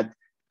appealing that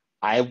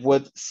I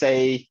would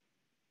say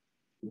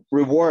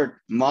reward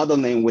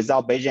modeling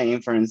without Bayesian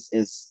inference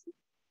is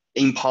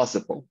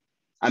impossible.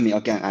 I mean,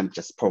 again, I'm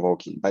just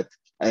provoking, but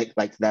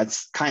like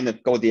that's kind of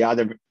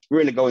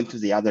really go into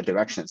the other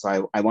direction.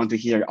 So I want to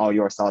hear all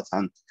your thoughts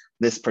on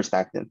this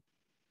perspective.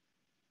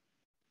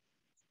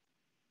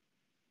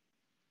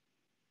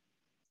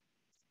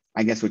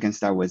 I guess we can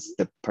start with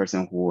the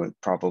person who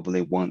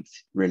probably won't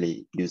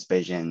really use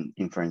Bayesian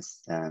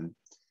inference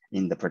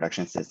in the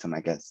production system.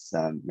 I guess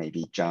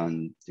maybe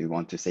Zhang, do you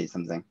want to say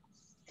something?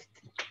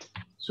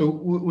 So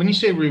when you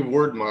say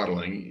reward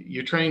modeling,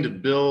 you're trying to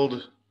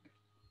build,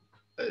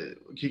 can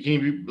you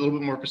be a little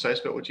bit more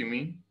precise about what you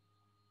mean?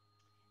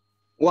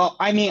 Well,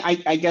 I mean,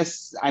 I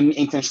guess I'm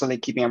intentionally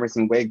keeping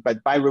everything vague,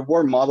 but by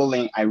reward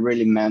modeling, I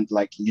really meant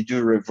like you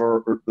do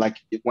reward, like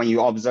when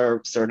you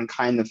observe certain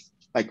kind of,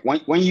 like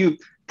when you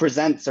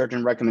present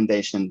certain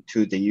recommendation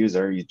to the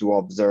user, you do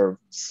observe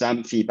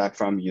some feedback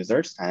from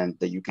users, and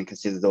you can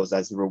consider those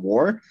as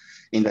reward.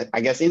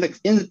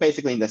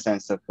 Basically in the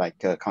sense of like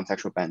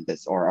contextual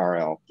bandits or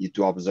RL, you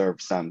do observe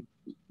some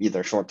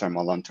either short-term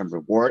or long-term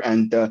reward,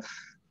 and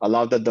a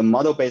lot of the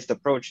model-based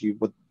approach, you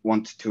would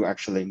want to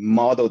actually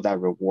model that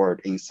reward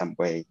in some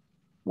way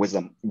with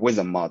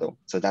a model.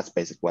 So that's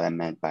basically what I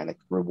meant by like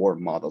reward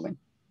modeling.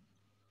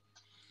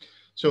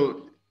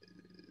 So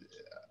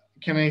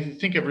can I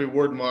think of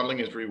reward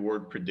modeling as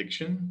reward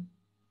prediction?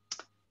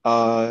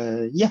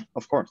 Yeah,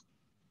 of course.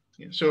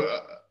 Yeah. So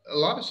a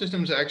lot of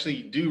systems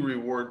actually do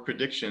reward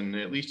prediction,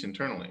 at least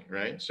internally,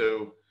 right?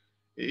 So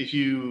if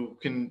you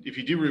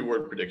do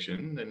reward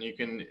prediction, then you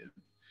can,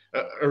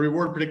 a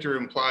reward predictor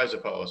implies a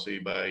policy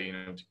by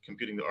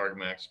computing the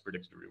argmax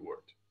predicted reward,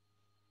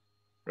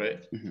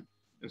 right? Mm-hmm.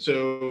 And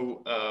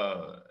so,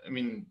 I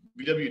mean,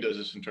 VW does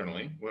this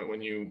internally.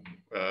 When you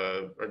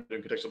are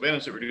doing contextual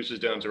bandits, it reduces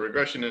down to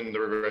regression, and the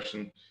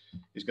regression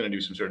is going to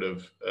do some sort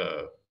of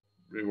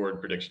reward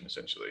prediction,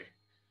 essentially.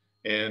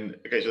 And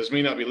okay, so this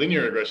may not be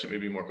linear regression, it may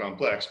be more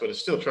complex, but it's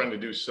still trying to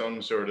do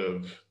some sort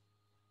of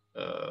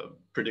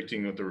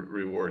predicting what the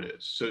reward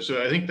is.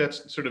 So I think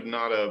that's sort of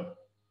not a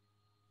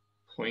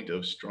point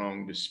of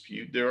strong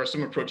dispute. There are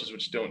some approaches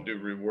which don't do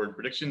reward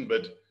prediction,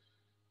 but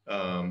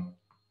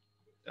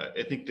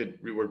I think that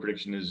reward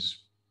prediction is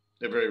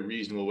a very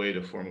reasonable way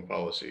to form a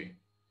policy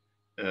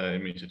in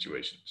many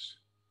situations.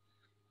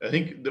 I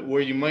think that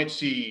where you might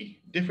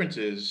see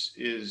differences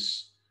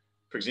is,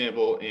 for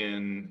example,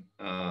 in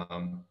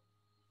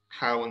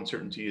how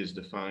uncertainty is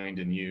defined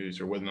and used,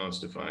 or whether or not it's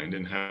defined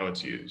and how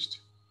it's used.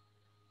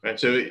 Right.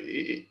 So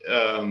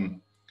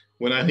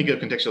when I think of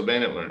contextual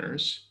bandit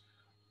learners,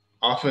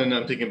 often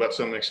I'm thinking about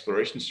some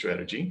exploration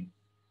strategy.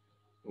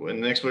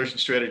 When the exploration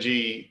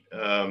strategy,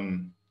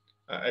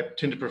 I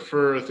tend to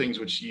prefer things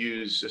which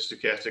use a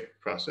stochastic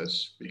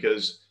process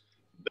because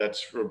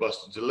that's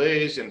robust to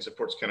delays and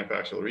supports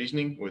counterfactual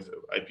reasoning with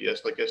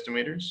IPS-like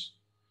estimators.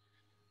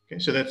 Okay,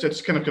 so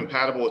that's kind of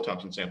compatible with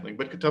Thompson sampling,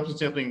 but Thompson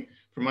sampling,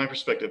 from my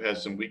perspective,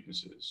 has some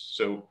weaknesses.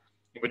 So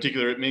in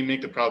particular, it may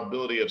make the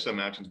probability of some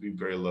actions be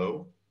very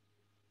low,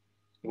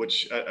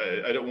 which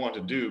I don't want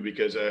to do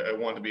because I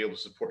want to be able to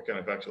support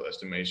counterfactual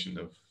estimation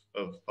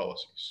of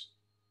policies.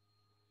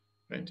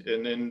 Right?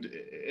 And then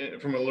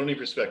from a learning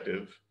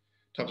perspective,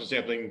 Thompson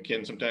sampling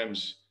can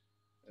sometimes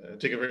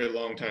take a very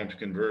long time to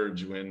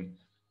converge when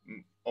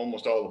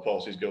almost all the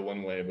policies go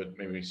one way, but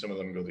maybe some of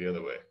them go the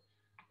other way.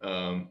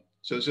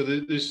 So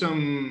there's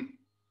some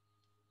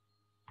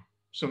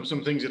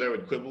things that I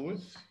would quibble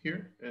with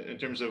here in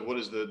terms of what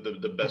is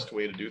the best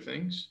way to do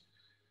things.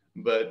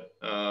 But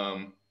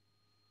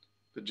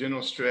the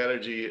general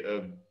strategy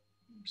of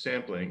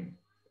sampling,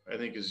 I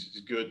think,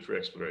 is good for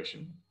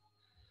exploration.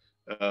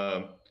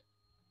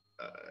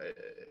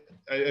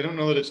 I don't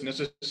know that it's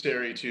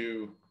necessary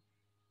to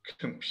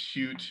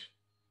compute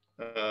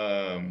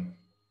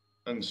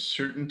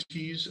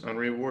uncertainties on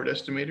reward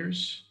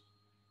estimators.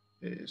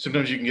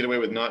 Sometimes you can get away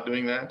with not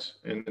doing that,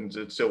 and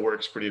it still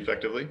works pretty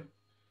effectively.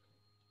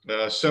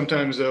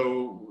 Sometimes,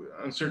 though,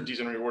 uncertainties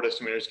on reward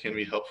estimators can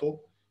be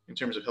helpful in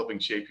terms of helping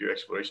shape your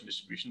exploration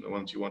distribution, the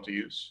ones you want to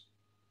use.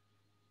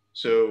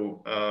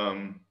 So,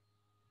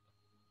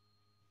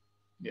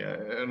 yeah,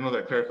 I don't know if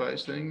that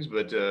clarifies things,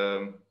 but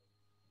there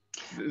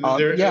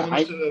are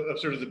elements of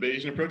sort of the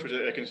Bayesian approach, which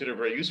I consider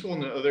very useful,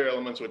 and other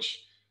elements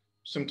which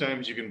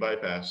sometimes you can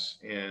bypass,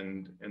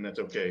 and that's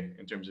okay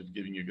in terms of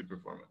giving you good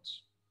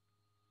performance.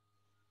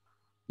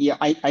 Yeah,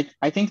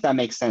 I think that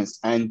makes sense.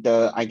 And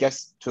I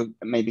guess to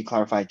maybe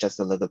clarify just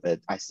a little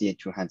bit, I see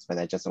 2 hands, but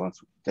I just want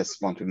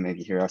to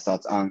maybe hear your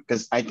thoughts on,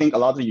 because I think a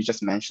lot of you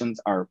just mentioned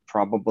are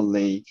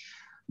probably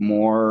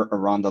more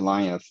around the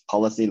line of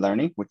policy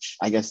learning, which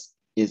I guess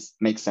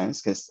makes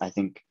sense, because I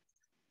think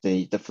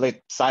the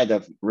flip side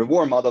of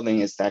reward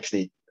modeling is to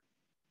actually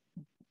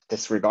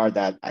disregard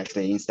that,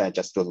 actually instead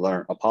just to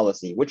learn a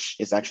policy, which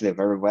is actually a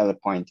very valid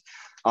point.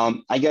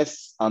 I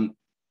guess a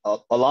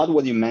lot of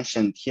what you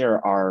mentioned here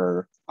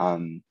are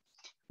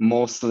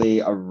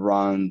mostly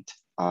around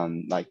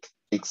like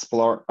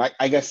explore,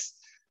 I guess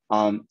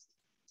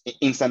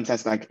in some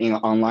sense, like in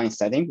an online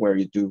setting where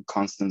you do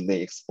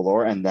constantly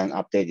explore and then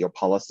update your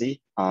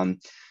policy.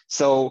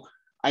 So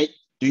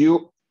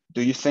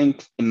do you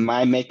think it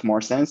might make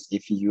more sense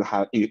if you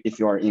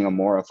are in a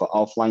more of an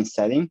offline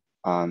setting,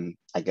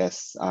 I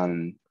guess,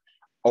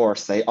 or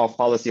say off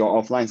policy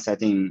or offline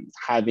setting,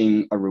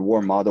 having a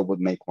reward model would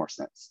make more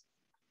sense?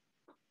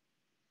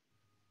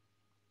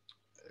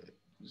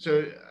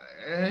 So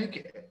I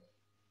think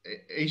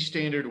a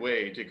standard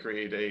way to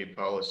create a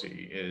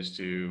policy is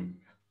to,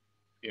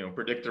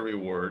 predict the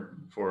reward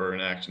for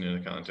an action in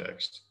a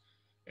context,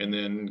 and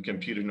then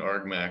compute an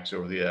argmax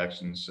over the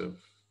actions of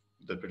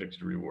the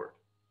predicted reward.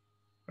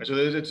 Right, so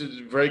it's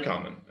very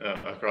common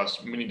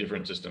across many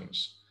different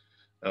systems.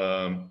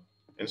 And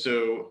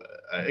so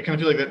I kind of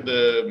feel like that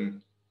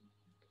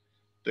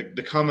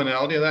the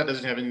commonality of that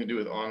doesn't have anything to do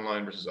with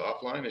online versus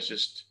offline. It's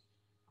just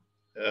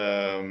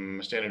a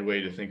standard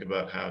way to think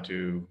about how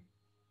to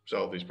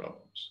solve these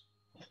problems.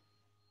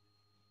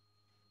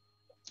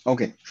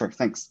 Okay, sure,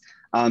 thanks.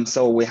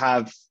 So we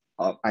have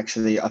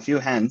actually a few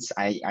hands.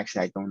 I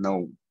don't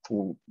know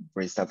who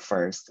raised up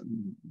first.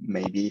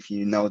 Maybe if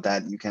you know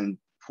that, you can,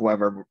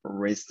 whoever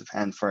raised the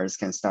hand first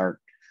can start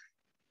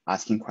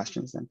asking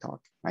questions and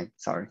talk.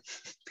 Sorry,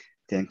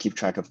 didn't keep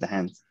track of the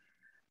hands.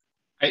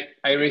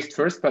 I raised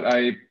first, but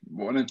I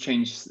want to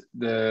change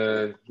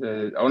I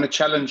want to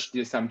challenge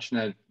the assumption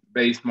that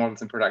Bayes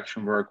models in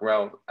production work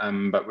well,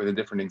 but with a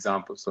different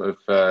example. So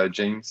if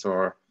James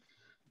or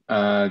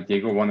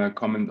Diego want to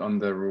comment on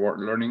the reward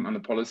learning on the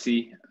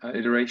policy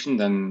iteration,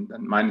 then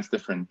mine is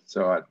different.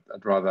 So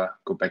I'd rather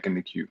go back in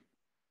the queue.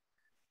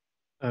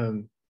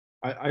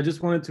 I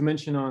just wanted to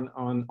mention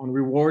on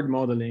reward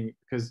modeling,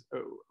 because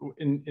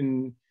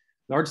in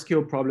large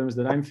scale problems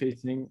that I'm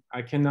facing,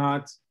 I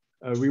cannot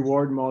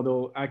reward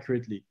model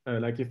accurately.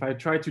 Like if I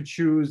try to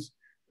choose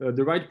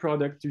the right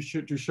product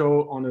to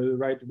show on the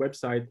right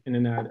website in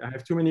an ad, I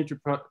have too many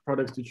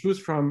products to choose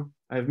from.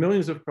 I have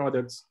millions of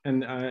products,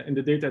 and in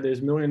the data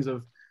there's millions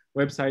of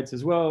websites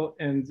as well.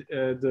 And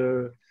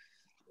the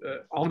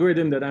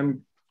algorithm that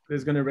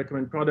is going to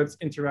recommend products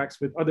interacts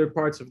with other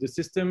parts of the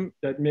system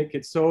that make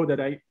it so that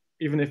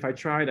even if I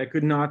tried, I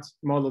could not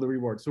model the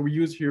reward. So we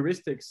use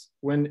heuristics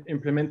when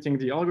implementing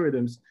the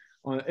algorithms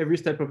on every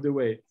step of the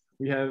way.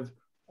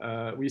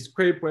 We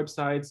scrape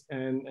websites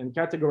and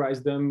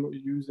categorize them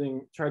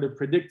try to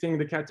predicting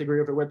the category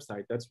of a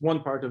website. That's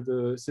one part of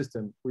the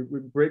system. We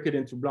break it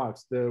into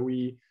blocks.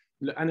 We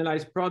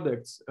analyze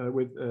products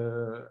with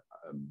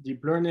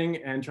deep learning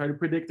and try to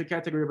predict the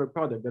category of a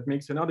product. That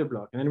makes another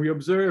block. And then we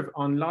observe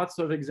on lots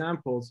of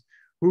examples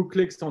who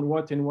clicks on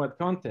what in what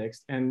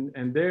context. And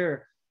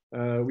there,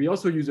 we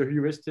also use a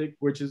heuristic,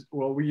 which is,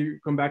 well, we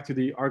come back to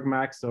the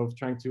argmax of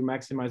trying to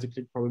maximize the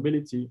click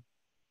probability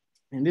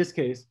in this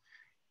case.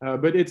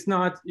 But it's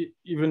not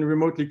even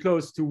remotely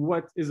close to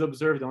what is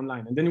observed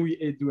online. And then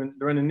we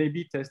run an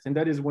A/B test, and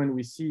that is when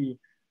we see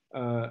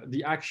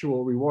the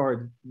actual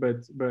reward.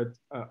 But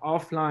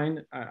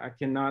offline, I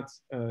cannot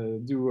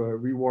do a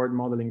reward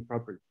modeling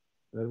properly.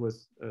 That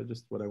was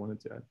just what I wanted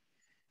to add.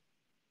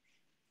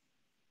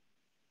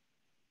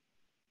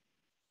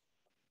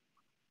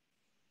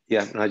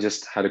 Yeah, and I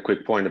just had a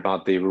quick point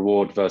about the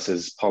reward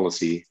versus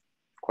policy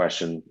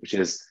question, which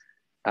is,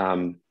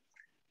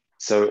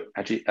 so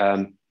actually,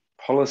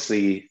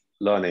 policy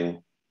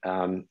learning,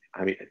 I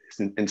mean,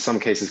 in some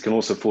cases can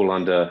also fall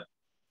under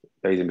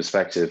Bayesian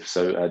perspective.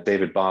 So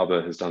David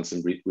Barber has done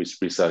some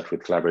research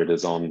with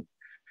collaborators on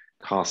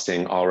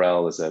casting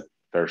RL as a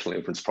variational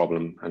inference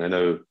problem. And I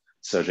know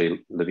Sergey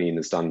Levine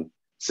has done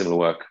similar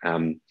work.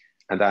 And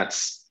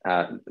that's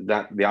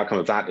the outcome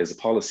of that is a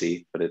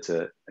policy, but it's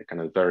a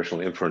kind of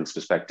variational inference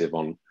perspective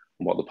on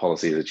what the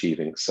policy is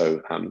achieving.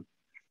 So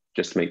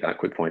just to make that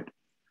quick point.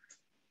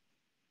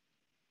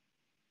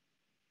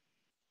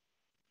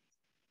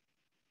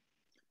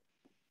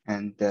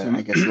 And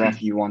I guess,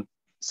 Ralf, you want,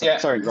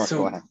 sorry, Ralf,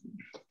 go ahead.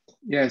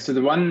 Yeah, so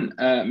the one,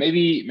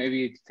 maybe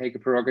to take a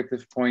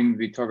provocative point,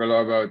 we talk a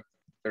lot about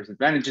there's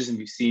advantages, and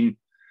we've seen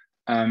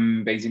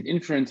Bayesian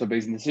inference or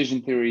Bayesian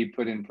decision theory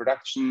put in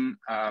production.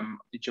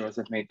 Each of us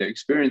have made their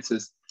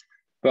experiences,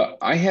 but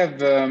I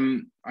have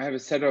a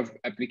set of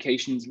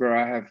applications where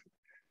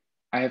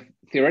I have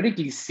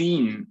theoretically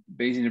seen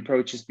Bayesian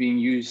approaches being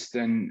used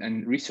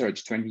and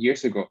researched 20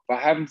 years ago, but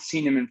I haven't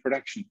seen them in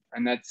production.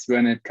 And that's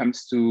when it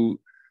comes to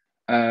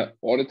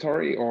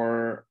auditory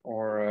or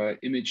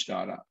image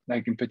data,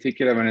 like in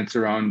particular when it's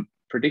around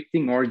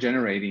predicting or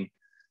generating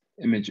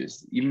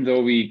images. Even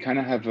though we kind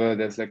of have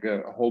there's like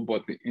a whole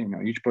body,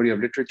 huge body of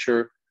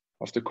literature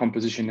of the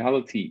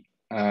compositionality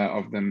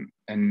of them,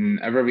 and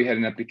ever we had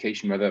an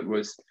application where that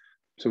was.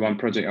 So one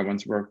project I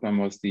once worked on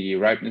was the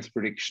ripeness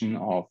prediction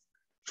of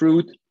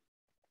fruit,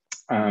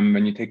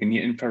 when you take a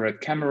near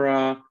infrared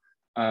camera,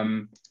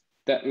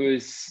 that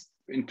was,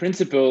 in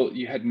principle,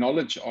 you had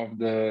knowledge of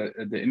the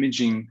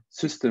imaging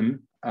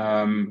system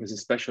with a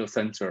special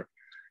sensor.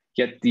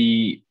 Yet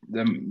we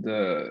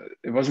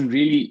weren't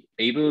really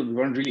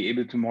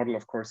able to model,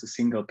 of course, a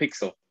single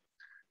pixel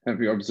that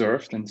we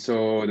observed. And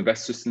so the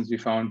best systems we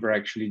found were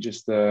actually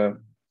just the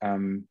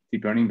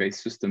deep learning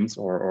based systems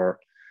or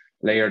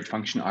layered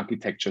function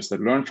architectures that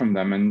learn from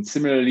them. And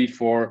similarly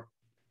for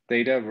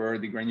data where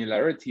the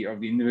granularity of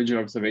the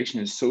individual observation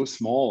is so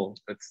small,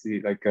 that's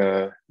the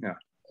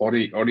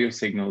audio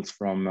signals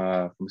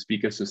from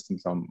speaker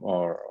systems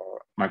or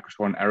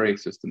microphone array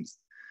systems.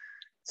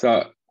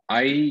 So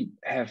I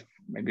have,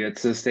 maybe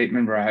that's a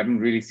statement where I haven't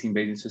really seen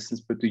Bayesian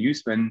systems put to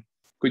use when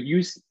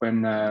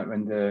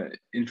the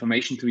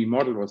information to be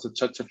modeled was at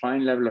such a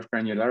fine level of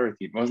granularity.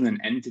 It wasn't an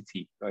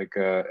entity like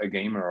a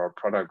gamer or a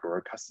product or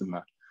a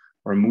customer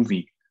or a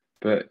movie,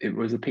 but it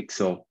was a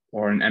pixel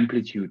or an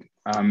amplitude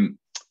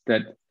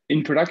that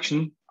in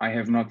production, I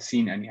have not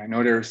seen any. I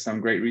know there's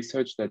some great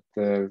research that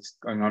is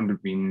going on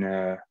between,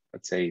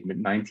 let's say,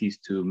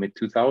 mid-90s to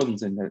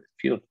mid-2000s in that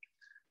field.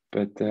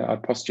 But I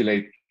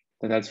postulate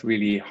that that's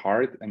really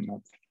hard and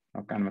not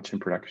kind of much in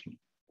production.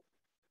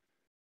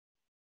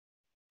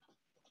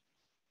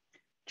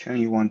 Cheng,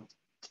 you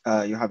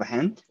have a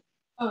hand?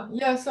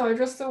 Yeah, so I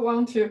just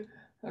want to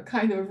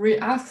kind of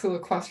re-ask the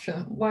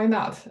question, why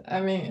not?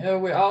 I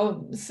mean, we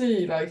all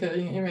see like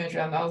in image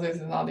analysis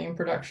is not in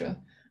production,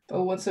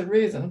 but what's the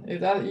reason?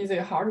 Is it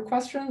a hard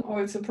question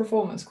or it's a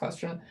performance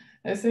question?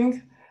 I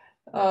think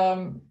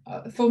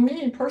for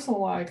me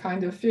personally, I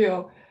kind of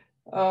feel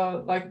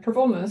like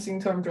performance in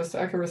terms of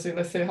accuracy,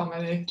 let's say how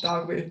many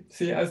dogs we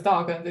see as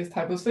dog and this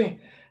type of thing.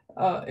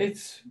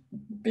 It's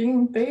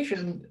being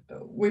Bayesian,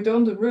 we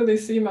don't really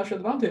see much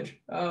advantage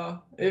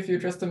if you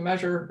just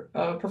measure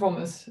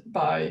performance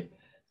by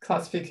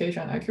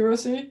classification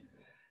accuracy.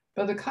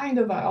 But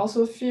I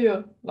also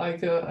feel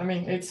like, I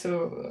mean, it's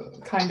a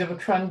kind of a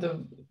trend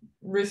of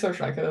research,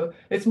 like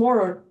it's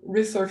more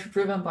research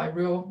driven by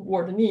real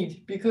world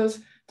need, because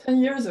 10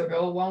 years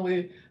ago, when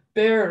we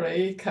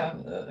barely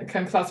can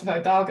classify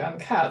dog and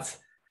cats,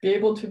 be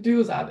able to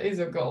do that is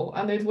a goal,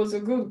 and it was a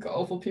good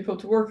goal for people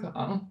to work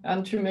on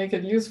and to make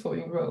it useful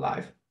in real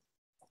life.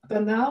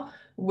 But now,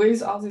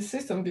 with all this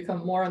system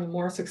become more and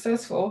more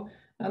successful,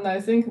 and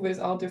I think with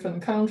all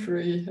different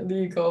country,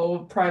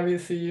 legal,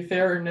 privacy,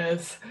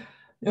 fairness,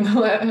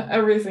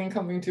 everything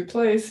coming to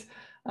place,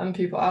 and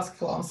people ask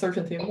for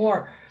uncertainty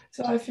more.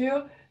 So I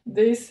feel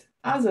these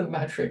other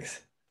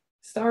metrics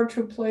start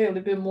to play a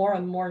little bit more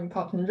and more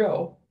important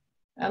role.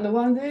 And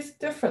when this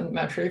different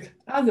metric,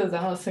 other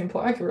than a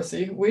simple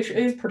accuracy, which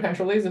is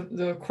potentially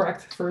the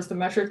correct first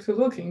metric to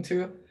look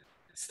into,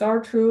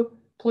 start to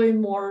play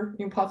more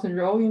important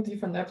role in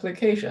different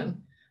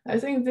application. I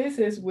think this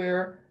is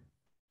where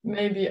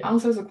maybe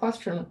answers the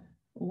question,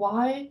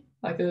 why,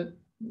 like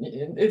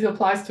it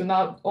applies to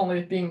not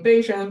only being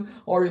Bayesian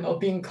or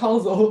being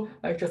causal,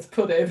 like just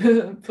put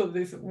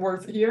these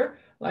words here,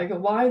 like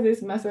why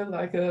this method,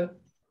 like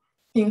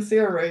in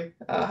theory,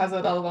 has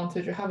an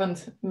advantage,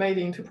 haven't made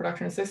into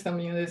production system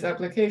in this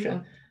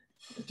application.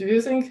 Do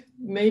you think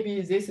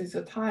maybe this is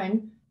a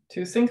time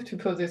to think to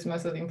put this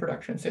method in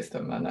production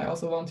system? And I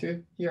also want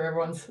to hear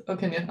everyone's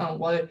opinion on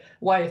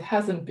why it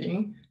hasn't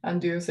been, and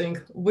do you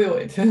think will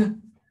it?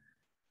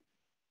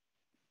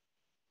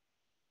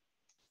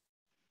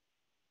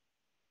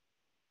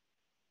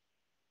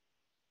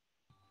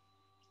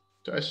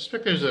 So I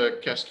suspect there's a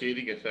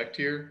cascading effect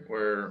here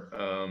where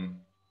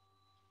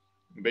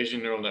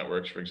Bayesian neural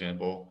networks, for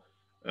example,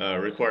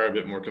 require a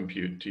bit more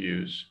compute to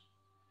use.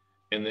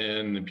 And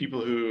then the people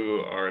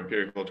who are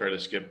empirical try to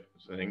skip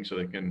things so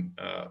they can,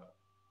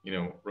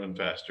 run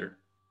faster.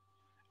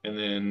 And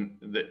then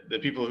the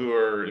people who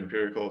are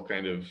empirical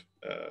kind of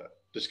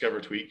discover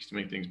tweaks to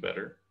make things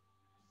better.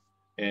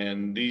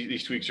 And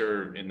these tweaks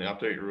are in the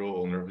update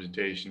rule and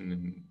representation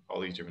and all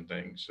these different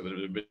things. So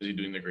they're busy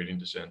doing the gradient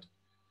descent.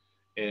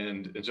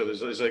 And so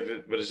there's like,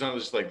 but it's not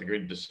just like the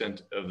gradient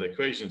descent of the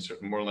equation, it's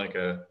more like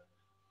a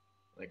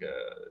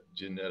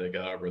genetic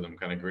algorithm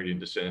kind of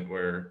gradient descent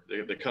where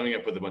they're coming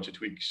up with a bunch of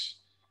tweaks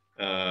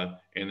and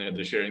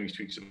they're sharing these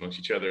tweaks amongst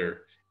each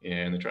other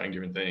and they're trying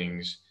different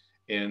things.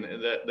 And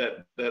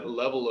that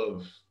level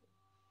of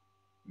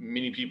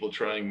many people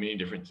trying many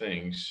different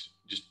things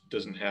just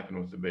doesn't happen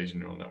with the Bayesian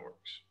neural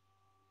networks.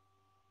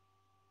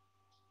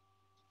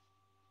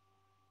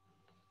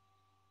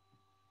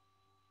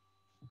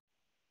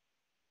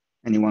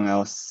 Anyone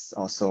else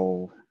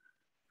also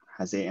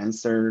has an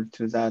answer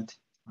to that?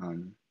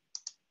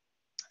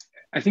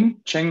 I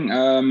think, Cheng,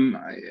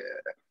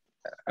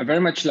 I very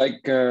much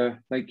like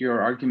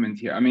your argument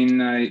here. I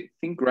mean, I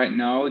think right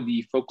now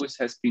the focus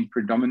has been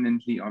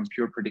predominantly on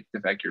pure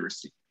predictive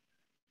accuracy,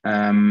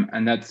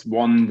 and that's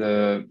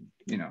the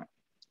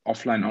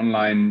offline,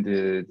 online,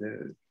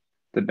 the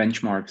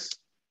benchmarks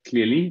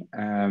clearly,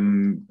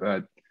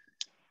 but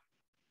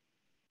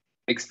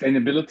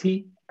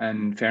explainability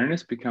and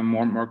fairness become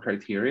more and more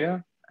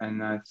criteria.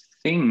 And I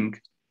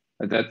think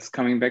that's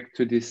coming back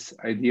to this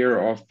idea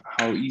of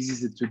how easy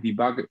is it to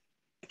debug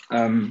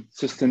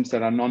systems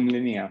that are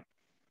non-linear.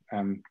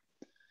 And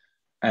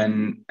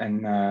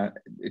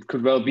it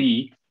could well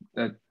be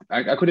that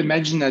I could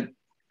imagine that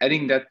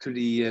adding that to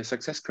the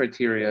success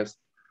criteria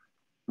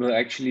will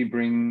actually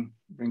bring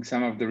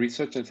some of the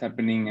research that's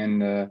happening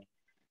in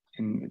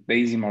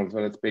Bayesian models,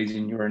 whether it's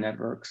Bayesian neural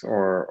networks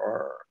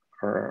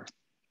or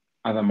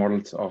other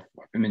models of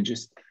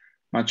images,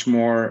 much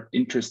more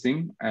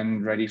interesting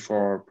and ready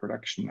for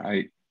production.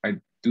 I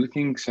do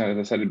think, so as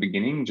I said at the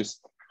beginning,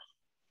 just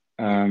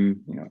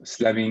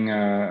slapping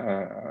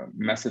a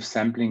massive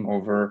sampling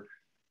over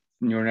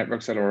neural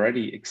networks that are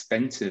already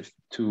expensive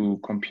to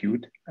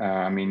compute.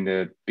 I mean,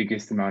 the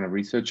biggest amount of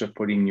research of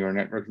putting neural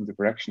networks into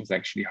production is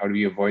actually how do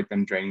we avoid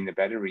them draining the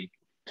battery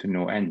to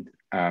no end.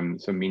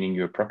 So meaning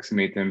you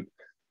approximate them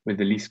with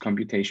the least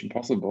computation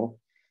possible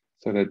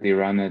so that they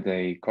run at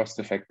a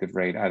cost-effective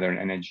rate, either in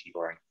energy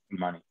or in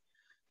money.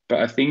 But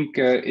I think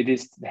it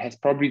has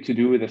probably to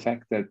do with the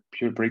fact that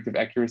pure predictive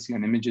accuracy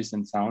on images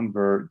and sound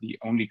were the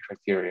only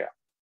criteria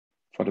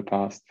for the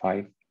past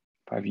five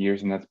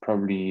years, and that's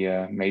probably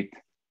made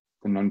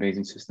the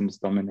non-Bayesian systems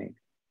dominate.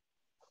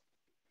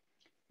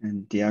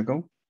 And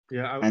Diego?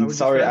 Yeah, and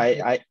sorry,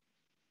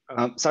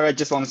 sorry, I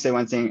just want to say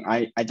one thing.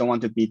 I don't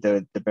want to be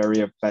the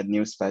bearer of bad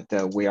news, but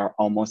we are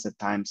almost at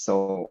time,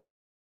 so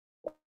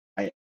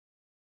I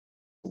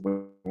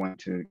want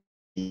to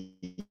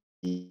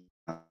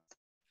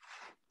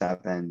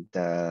step and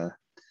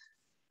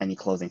any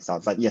closing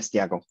thoughts. But yes,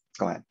 Diego,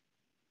 go ahead.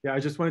 Yeah, I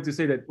just wanted to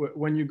say that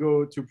when you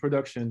go to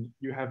production,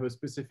 you have a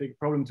specific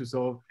problem to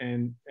solve,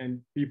 and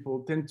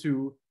people tend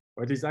to,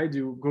 or at least I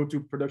do, go to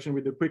production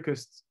with the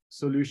quickest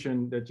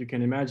solution that you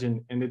can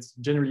imagine, and it's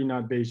generally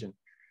not Bayesian.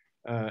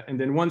 And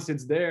then once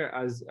it's there,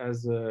 as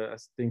I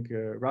think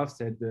Ralf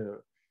said,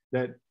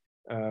 that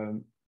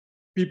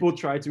people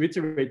try to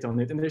iterate on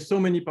it, and there's so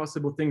many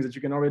possible things that you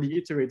can already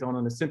iterate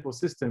on a simple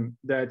system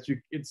that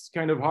it's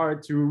kind of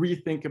hard to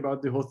rethink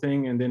about the whole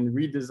thing and then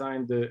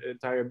redesign the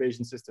entire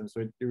Bayesian system. So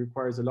it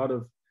requires a lot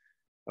of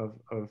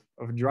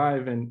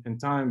drive and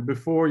time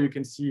before you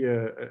can see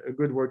a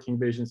good working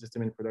Bayesian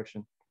system in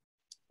production.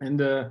 And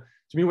to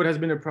me, what has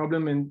been a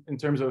problem in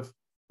terms of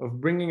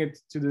bringing it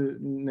to the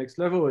next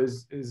level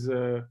is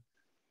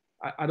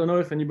I don't know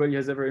if anybody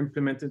has ever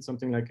implemented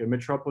something like a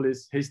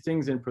Metropolis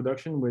Hastings in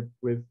production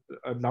with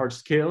large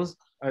scales,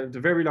 at a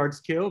very large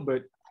scale,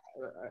 but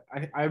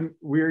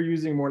we're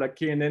using more like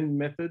KNN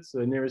methods,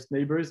 nearest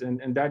neighbors,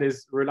 and that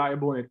is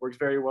reliable and it works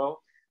very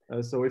well.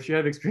 So if you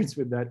have experience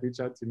with that, reach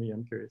out to me,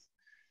 I'm curious.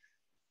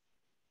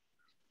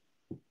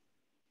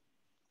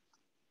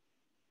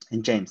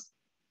 And James.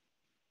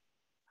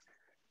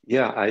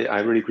 Yeah,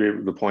 I really agree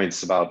with the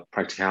points about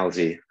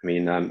practicality. I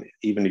mean,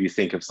 even if you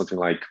think of something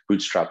like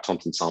bootstrap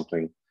Thompson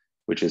sampling,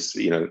 which is,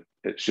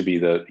 it should be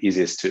the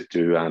easiest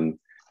to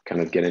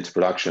kind of get into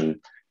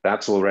production,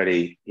 that's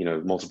already,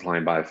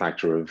 multiplying by a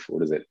factor of,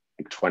 what is it,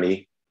 like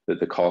 20,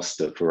 the cost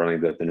for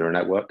running the neural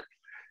network.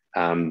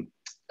 And,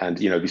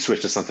 if you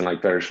switch to something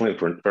like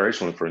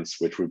variational inference,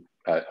 which would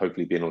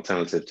hopefully be an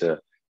alternative to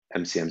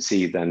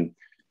MCMC, then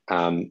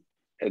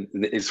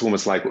it's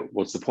almost like,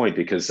 what's the point?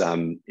 Because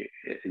so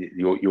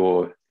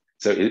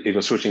if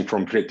you're switching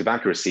from predictive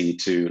accuracy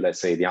to,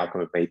 let's say, the outcome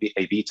of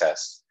A/B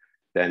test,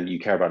 then you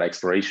care about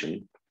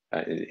exploration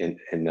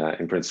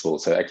in principle.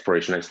 So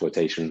exploration,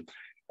 exploitation,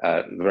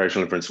 the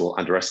variational inference will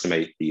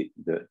underestimate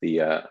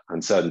the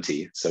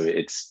uncertainty. So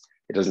it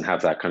doesn't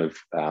have that kind of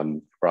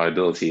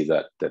reliability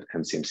that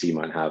MCMC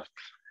might have.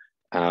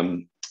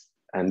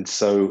 And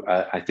so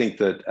I think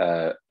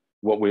that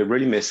what we're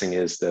really missing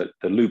is the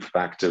loop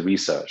back to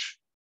research.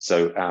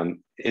 So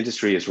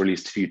industry has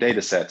released a few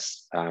data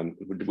sets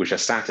which are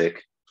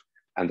static,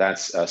 and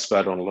that's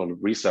spurred on a lot of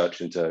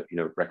research into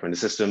recommended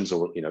systems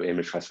or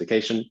image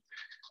classification.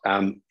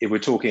 If we're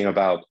talking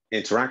about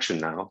interaction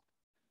now,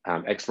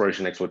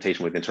 exploration,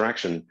 exploitation with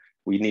interaction,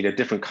 we need a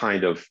different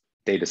kind of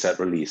data set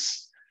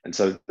release. And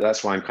so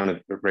that's why I'm kind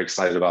of very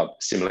excited about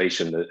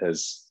simulation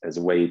as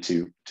a way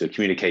to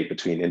communicate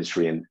between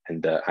industry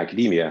and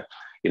academia.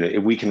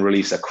 If we can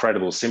release a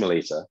credible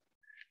simulator,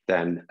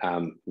 then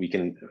we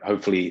can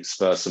hopefully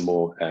spur some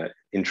more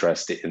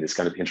interest in this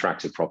kind of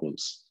interactive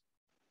problems.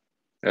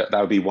 That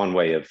would be one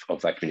way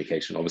of that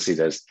communication. Obviously,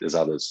 there's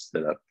others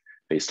that are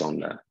based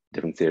on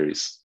different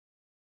theories.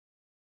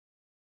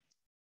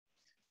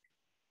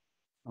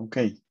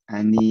 Okay,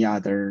 any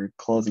other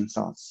closing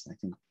thoughts? I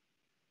think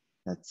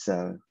that's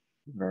a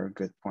very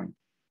good point.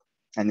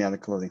 Any other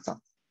closing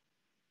thoughts?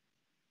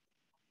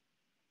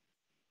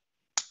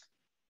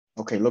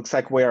 Okay, looks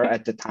like we are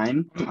at the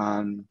time.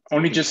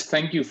 Only just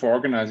thank you for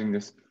organizing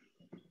this.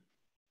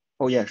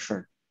 Oh yeah,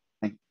 sure.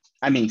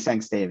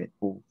 Thanks, David,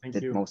 who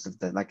did most of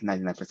the, like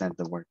 99% of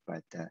the work.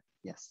 But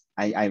yes,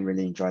 I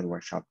really enjoyed the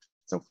workshop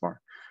so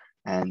far.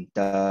 And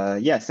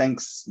yeah,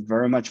 thanks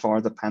very much for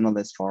all the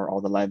panelists for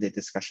all the lively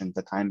discussion.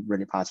 The time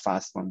really passed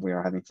fast when we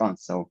are having fun.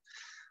 So,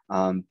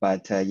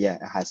 but yeah,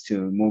 it has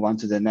to move on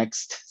to the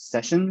next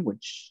session,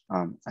 which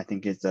I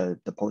think is the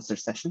poster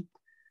session.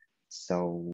 So.